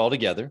don't have it all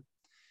together.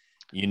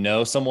 You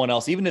know, someone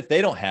else, even if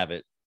they don't have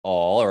it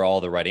all or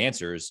all the right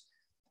answers,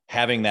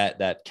 having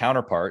that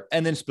counterpart.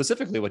 And then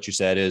specifically what you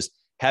said is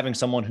having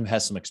someone who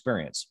has some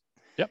experience.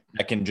 Yep.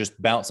 That can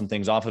just bounce some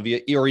things off of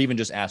you or even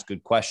just ask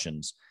good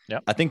questions.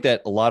 Yep. I think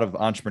that a lot of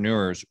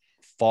entrepreneurs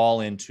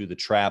fall into the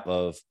trap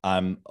of,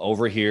 I'm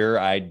over here,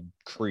 I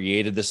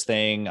created this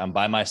thing, I'm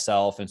by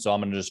myself, and so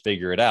I'm going to just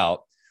figure it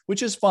out,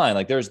 which is fine.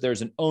 Like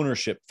there's an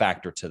ownership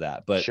factor to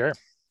that, but sure.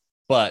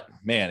 But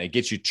man, it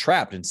gets you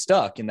trapped and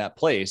stuck in that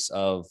place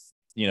of,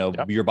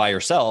 Yep. You're by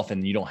yourself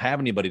and you don't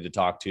have anybody to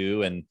talk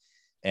to,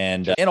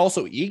 and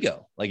also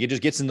ego. Like it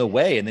just gets in the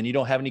way, and then you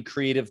don't have any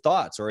creative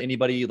thoughts or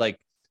anybody like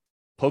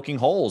poking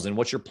holes in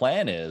what your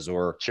plan is,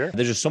 or Sure.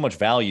 There's just so much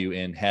value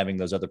in having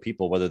those other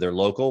people, whether they're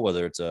local,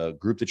 whether it's a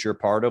group that you're a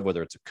part of,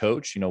 whether it's a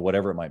coach,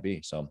 whatever it might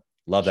be. So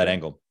love that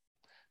angle.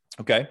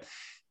 Okay.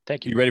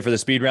 Thank you. You ready for the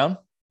speed round?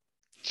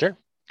 Sure.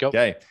 Go.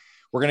 Okay.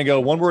 We're going to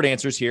go one word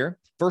answers here.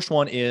 First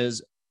one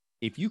is,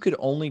 if you could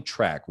only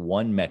track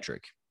one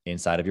metric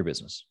inside of your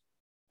business,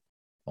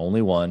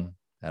 only one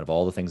out of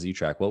all the things that you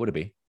track, what would it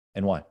be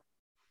and why?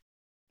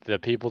 The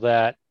people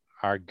that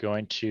are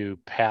going to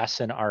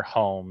pass in our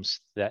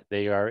homes, that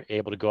they are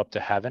able to go up to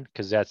heaven,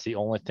 because that's the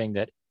only thing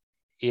that,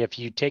 if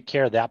you take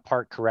care of that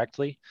part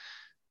correctly,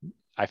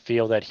 I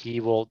feel that he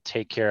will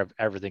take care of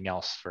everything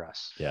else for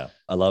us. Yeah.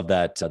 I love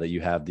that, that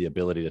you have the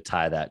ability to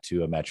tie that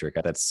to a metric.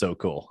 That's so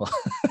cool.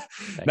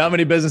 Not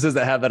many businesses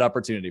that have that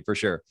opportunity, for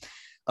sure.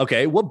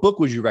 Okay. What book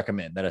would you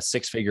recommend that a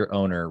six-figure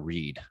owner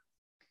read?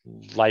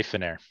 Life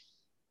and Air.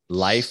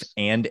 Life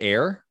and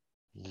Air?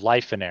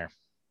 Life and Air.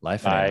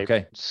 Life and Air.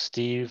 Okay.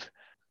 Steve.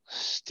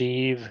 It's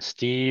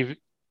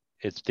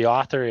the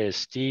author is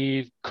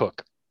Steve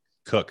Cook.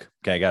 Okay,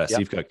 I got it. Yep.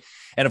 Steve Cook.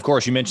 And of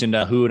course, you mentioned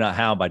Who Not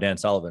How by Dan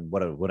Sullivan.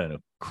 What an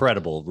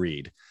incredible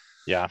read.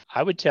 Yeah,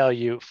 I would tell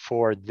you,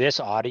 for this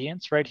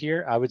audience right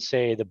here, I would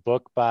say the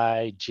book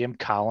by Jim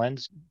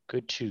Collins,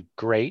 Good to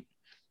Great,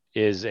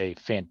 is a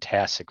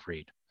fantastic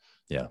read.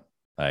 Yeah,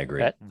 I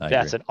agree.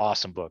 That's an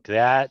awesome book.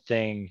 That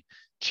thing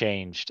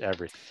changed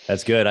everything.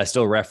 That's good. I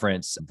still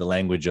reference the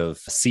language of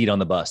seat on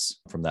the bus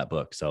from that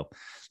book. So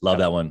love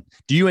that one.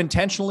 Do you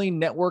intentionally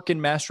network and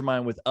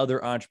mastermind with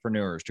other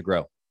entrepreneurs to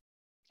grow?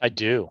 I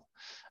do.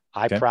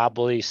 I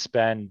probably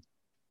spend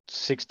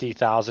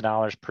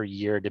 $60,000 per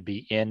year to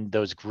be in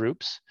those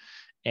groups.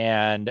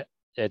 And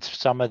it's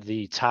some of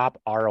the top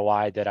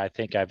ROI that I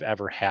think I've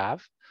ever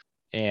have.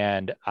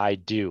 And I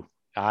do.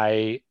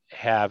 That's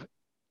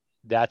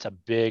a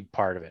big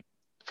part of it,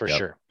 for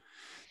sure.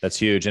 That's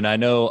huge. And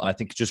I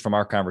think just from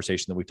our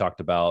conversation that we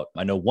talked about,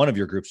 I know one of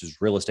your groups is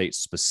real estate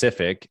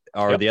specific.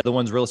 Are the other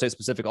ones real estate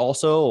specific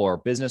also, or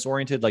business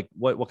oriented? Like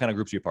what kind of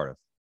groups are you part of?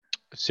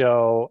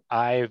 So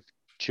I've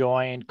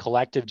joined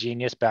Collective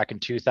Genius back in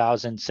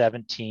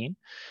 2017.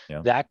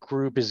 Yeah. That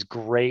group is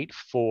great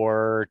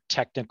for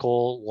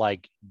technical,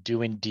 like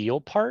doing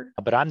deal part,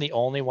 but I'm the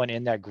only one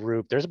in that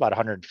group. There's about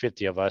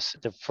 150 of us.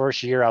 The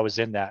first year I was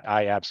in that,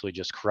 I absolutely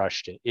just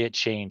crushed it. It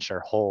changed our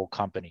whole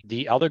company.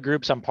 The other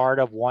groups I'm part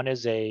of, one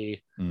is a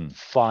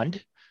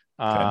fund.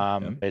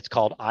 It's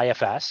called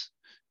IFS,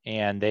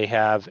 and they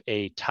have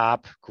a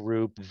top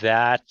group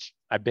that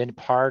I've been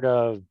part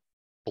of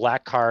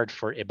Black Card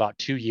for about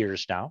 2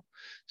 years now.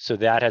 So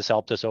that has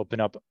helped us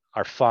open up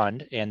our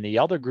fund. And the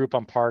other group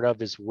I'm part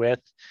of is with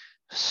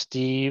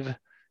Steve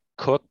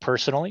Cook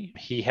personally.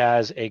 He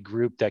has a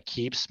group that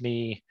keeps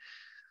me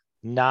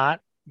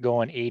not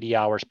going 80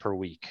 hours per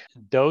week.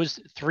 Those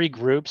three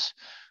groups,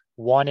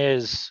 one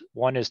is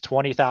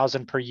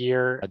 20,000 per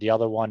year, the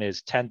other one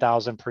is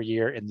 10,000 per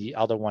year, and the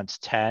other one's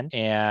 10.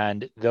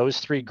 And those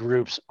three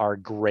groups are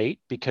great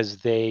because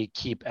they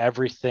keep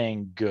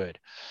everything good,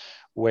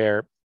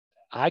 where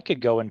I could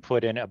go and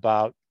put in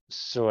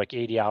like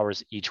 80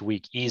 hours each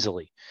week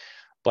easily.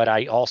 But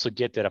I also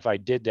get that if I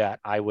did that,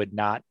 I would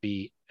not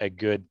be a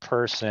good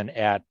person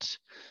at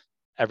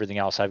everything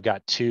else. I've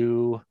got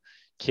 2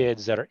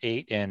 kids that are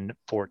 8 and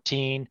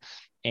 14,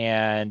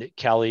 and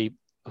Kelly,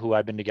 who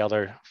I've been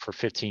together for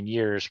 15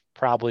 years,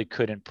 probably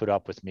couldn't put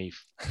up with me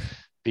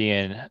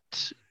being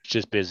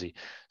just busy.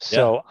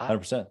 So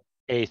 100%.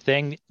 A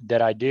thing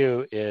that I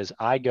do is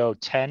I go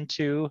 10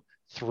 to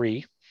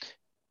 3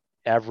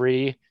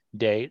 every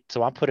day.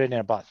 So I'm putting in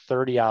about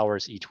 30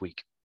 hours each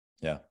week.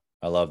 Yeah.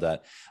 I love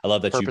that. I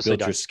love that you Purposely built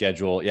done. your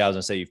schedule. Yeah. I was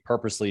gonna say you've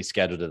purposely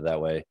scheduled it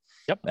that way.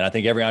 Yep. And I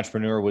think every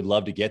entrepreneur would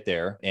love to get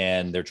there,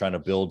 and they're trying to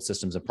build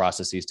systems and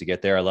processes to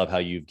get there. I love how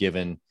you've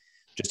given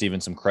just even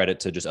some credit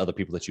to just other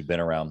people that you've been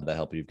around that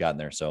help you've gotten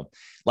there. So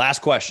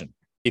last question.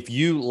 If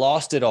you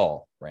lost it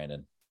all,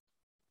 Brandon,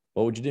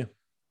 what would you do?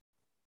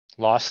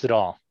 Lost it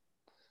all.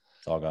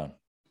 It's all gone.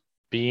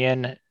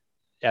 Being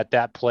at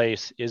that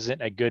place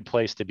isn't a good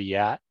place to be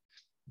at.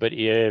 But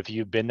if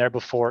you've been there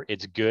before,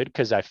 it's good,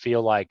 because I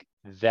feel like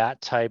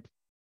that type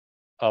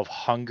of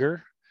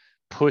hunger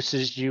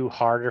pushes you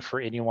harder for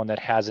anyone that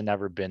hasn't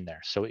ever been there.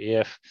 So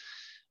if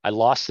I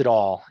lost it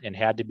all and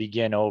had to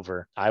begin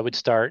over, I would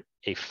start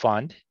a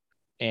fund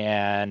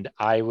and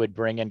I would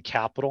bring in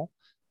capital,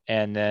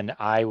 and then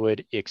I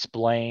would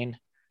explain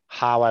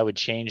how I would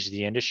change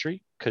the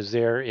industry, because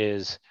there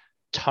is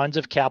tons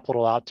of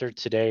capital out there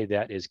today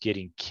that is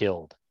getting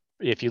killed.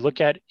 If you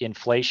look at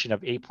inflation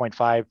of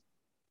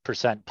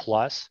 8.5%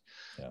 plus,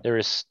 there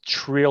is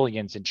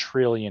trillions and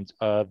trillions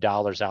of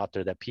dollars out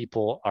there that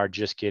people are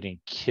just getting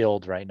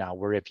killed right now,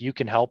 where if you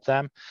can help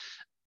them.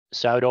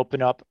 So I would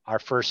open up our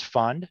first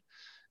fund.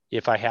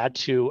 If I had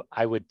to,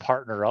 I would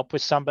partner up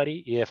with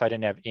somebody. If I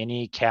didn't have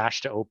any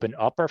cash to open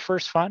up our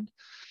first fund,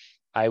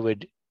 I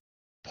would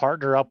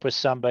partner up with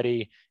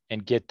somebody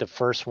and get the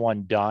first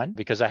one done,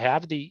 because I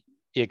have the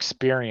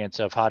experience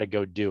of how to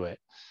go do it.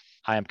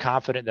 I am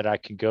confident that I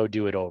can go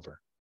do it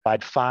over.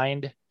 I'd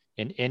find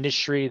an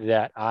industry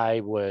that I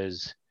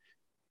was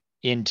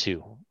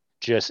into,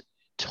 just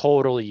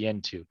totally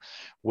into,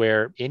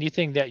 where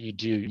anything that you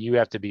do, you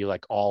have to be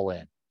like all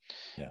in.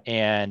 Yeah.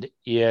 And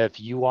if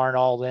you aren't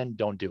all in,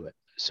 don't do it.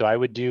 So I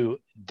would do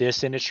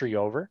this industry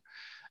over,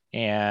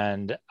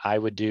 and I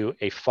would do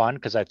a fund,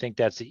 because I think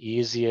that's the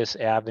easiest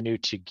avenue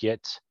to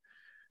get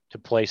to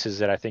places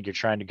that I think you're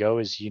trying to go.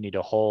 Is you need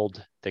to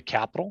hold the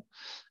capital.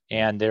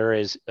 And there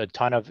is a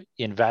ton of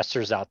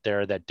investors out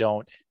there that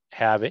don't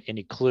have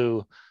any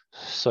clue,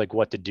 so like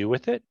what to do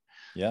with it.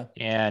 Yeah.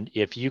 And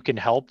if you can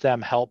help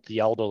them help the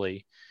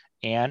elderly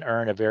and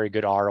earn a very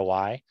good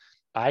ROI,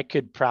 I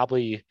could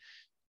probably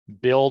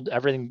build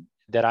everything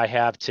that I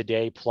have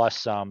today plus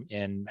some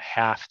in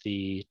half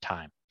the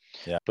time.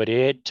 Yeah. But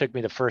it took me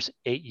the first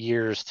 8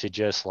 years to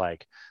just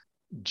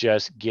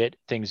get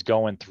things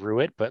going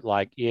through it. But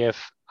like,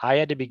 if I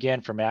had to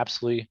begin from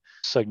absolutely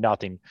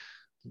nothing,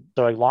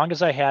 so as long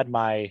as I had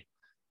my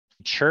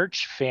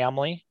church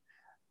family,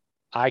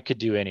 I could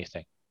do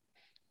anything.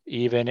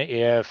 Even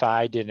if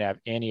I didn't have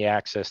any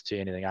access to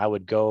anything, I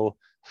would go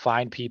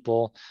find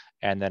people,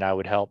 and then I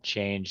would help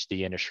change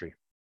the industry.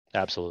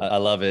 Absolutely. I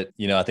love it.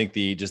 I think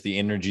just the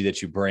energy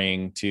that you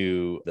bring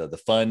to the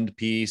fund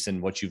piece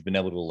and what you've been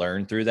able to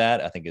learn through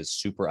that, I think is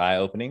super eye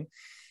opening.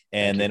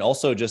 And then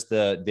also just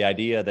the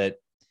idea that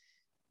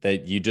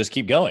you just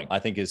keep going, I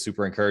think is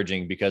super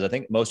encouraging, because I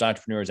think most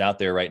entrepreneurs out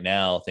there right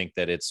now think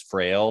that it's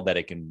frail, that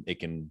it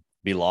can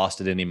be lost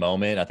at any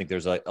moment. I think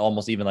there's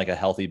almost even like a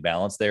healthy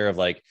balance there of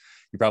like,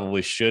 you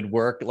probably should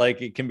work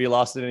like it can be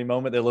lost at any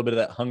moment. There's a little bit of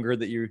that hunger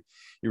that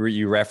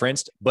you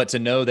referenced, but to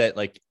know that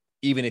like,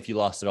 even if you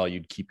lost it all,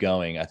 you'd keep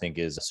going, I think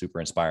is super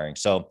inspiring.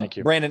 So thank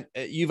you, Brandon.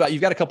 You've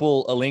got a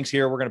couple of links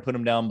here. We're going to put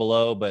them down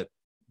below, but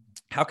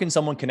how can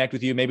someone connect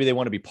with you? Maybe they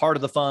want to be part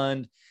of the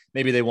fund.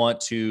 Maybe they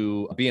want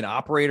to be an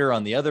operator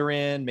on the other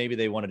end. Maybe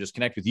they want to just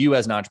connect with you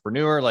as an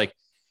entrepreneur. Like,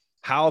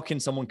 how can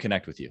someone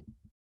connect with you?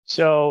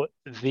 So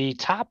the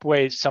top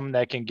way someone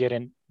that can get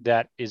in,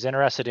 that is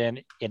interested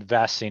in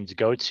investing, to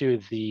go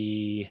to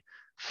the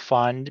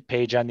fund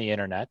page on the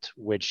internet,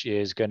 which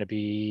is going to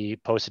be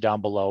posted down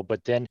below.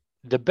 But then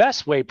the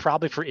best way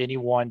probably for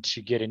anyone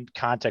to get in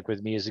contact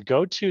with me is to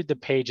go to the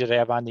page that I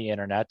have on the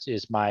internet.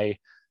 Is my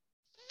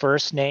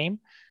first name,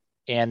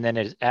 and then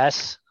it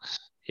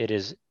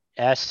is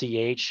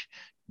SCHWAB.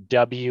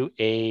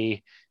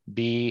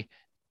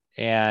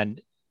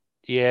 And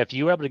if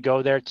you were able to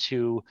go there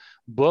to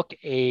book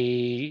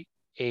a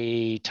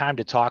time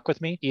to talk with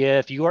me,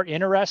 if you are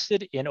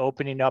interested in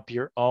opening up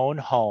your own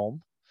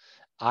home,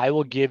 I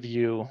will give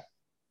you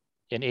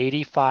an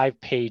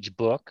 85-page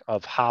book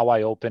of how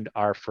I opened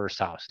our first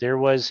house. There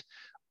was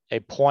a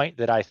point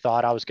that I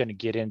thought I was going to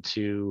get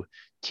into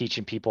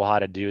teaching people how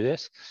to do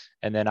this,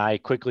 and then I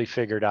quickly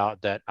figured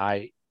out that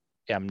I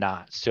am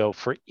not. So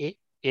for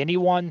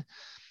anyone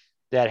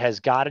that has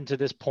gotten to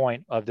this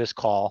point of this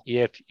call,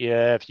 if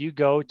you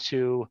go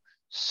to,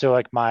 so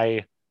like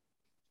my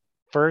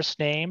first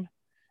name,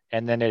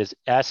 and then it is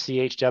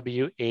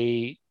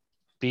SCHWAB.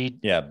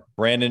 Yeah,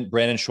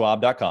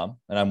 BrandonSchwab.com,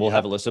 and we'll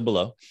have it listed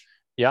below.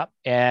 Yep.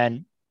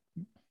 And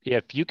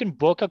if you can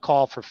book a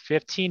call for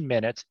 15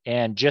 minutes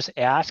and just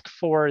ask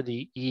for it's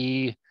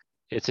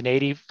an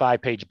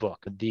 85-page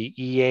book. The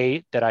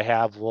EA that I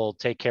have will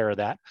take care of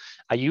that.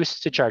 I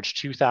used to charge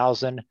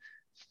 $2,000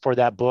 for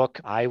that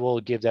book. I will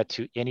give that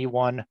to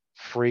anyone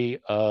free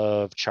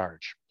of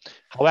charge.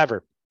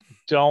 However,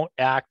 don't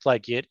act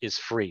like it is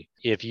free.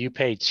 If you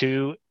pay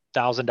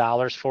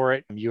 $2,000 for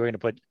it, you're going to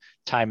put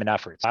time and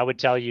effort. I would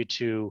tell you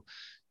to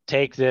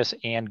take this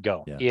and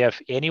go. Yeah.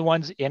 If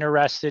anyone's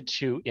interested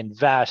to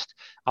invest,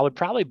 I would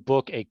probably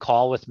book a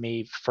call with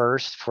me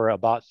first for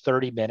about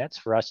 30 minutes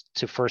for us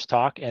to first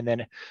talk. And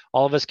then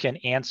all of us can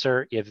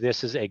answer if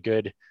this is a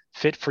good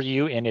fit for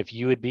you and if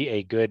you would be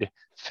a good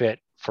fit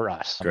for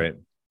us. Great.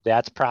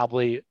 That's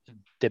probably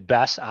the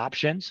best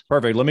options.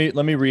 Perfect. Let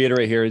me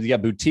reiterate here. You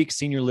got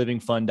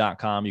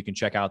boutiqueseniorlivingfund.com. You can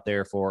check out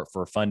there for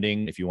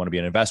funding if you want to be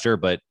an investor,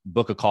 but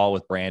book a call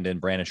with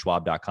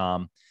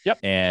BrandonSchwab.com. Yep.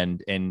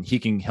 And he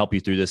can help you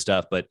through this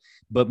stuff. But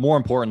more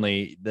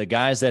importantly, the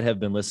guys that have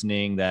been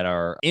listening that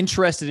are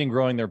interested in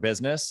growing their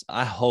business,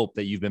 I hope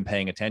that you've been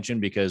paying attention,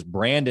 because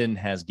Brandon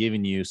has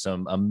given you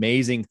some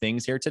amazing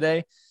things here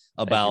today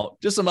about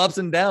just some ups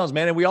and downs,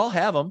 man. And we all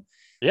have them.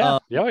 Yeah.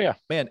 Yeah.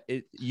 Man,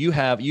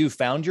 you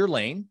found your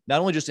lane, not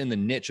only just in the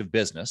niche of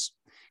business,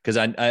 because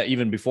I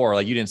even before,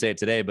 like you didn't say it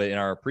today, but in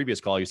our previous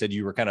call, you said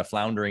you were kind of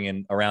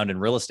floundering around in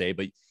real estate,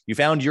 but you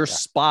found your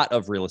spot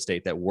of real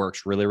estate that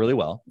works really, really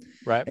well.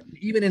 Right. And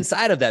even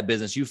inside of that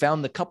business, you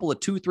found the couple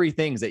of 2-3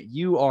 things that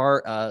you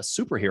are a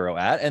superhero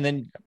at. And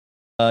then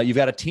you've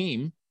got a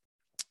team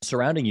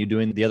surrounding you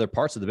doing the other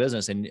parts of the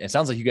business. And it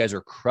sounds like you guys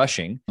are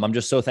crushing. I'm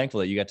just so thankful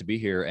that you got to be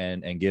here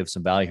and give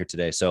some value here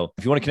today. So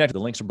if you want to connect, the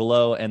links are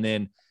below. And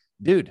then,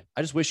 dude,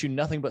 I just wish you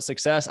nothing but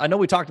success. I know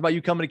we talked about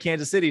you coming to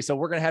Kansas City, so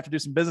we're going to have to do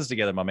some business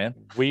together, my man.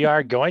 We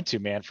are going to,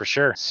 man, for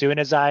sure. As soon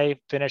as I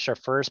finish our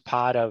first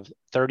pod of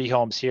 30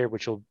 homes here,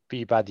 which will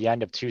be by the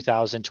end of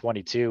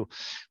 2022,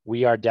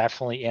 we are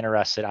definitely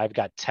interested. I've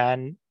got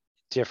 10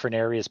 different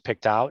areas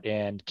picked out,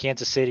 and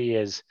Kansas City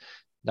is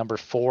number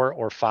 4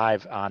 or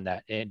 5 on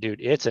that. And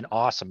dude, it's an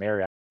awesome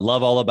area.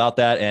 Love all about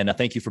that. And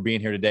thank you for being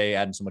here today,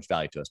 adding so much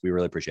value to us. We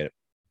really appreciate it.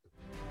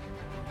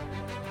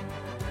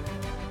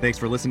 Thanks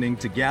for listening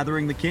to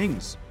Gathering the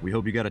Kings. We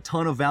hope you got a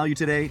ton of value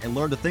today and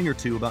learned a thing or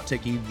two about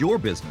taking your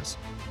business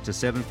to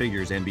 7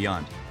 figures and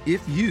beyond.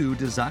 If you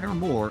desire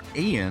more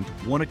and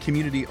want a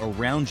community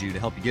around you to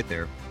help you get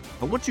there,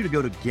 I want you to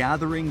go to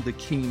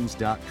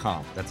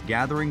gatheringthekings.com. That's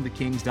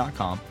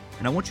gatheringthekings.com.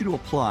 And I want you to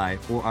apply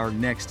for our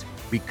next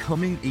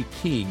Becoming a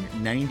King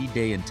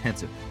 90-day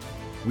intensive.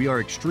 We are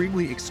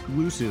extremely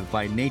exclusive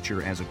by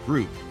nature as a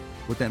group.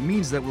 What that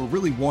means is that we're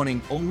really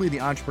wanting only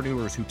the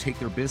entrepreneurs who take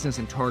their business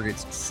and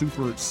targets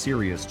super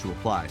serious to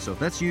apply. So if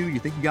that's you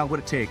think you got what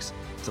it takes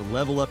to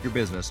level up your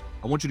business,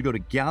 I want you to go to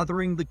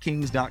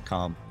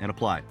gatheringthekings.com and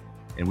apply.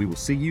 And we will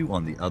see you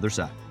on the other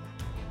side.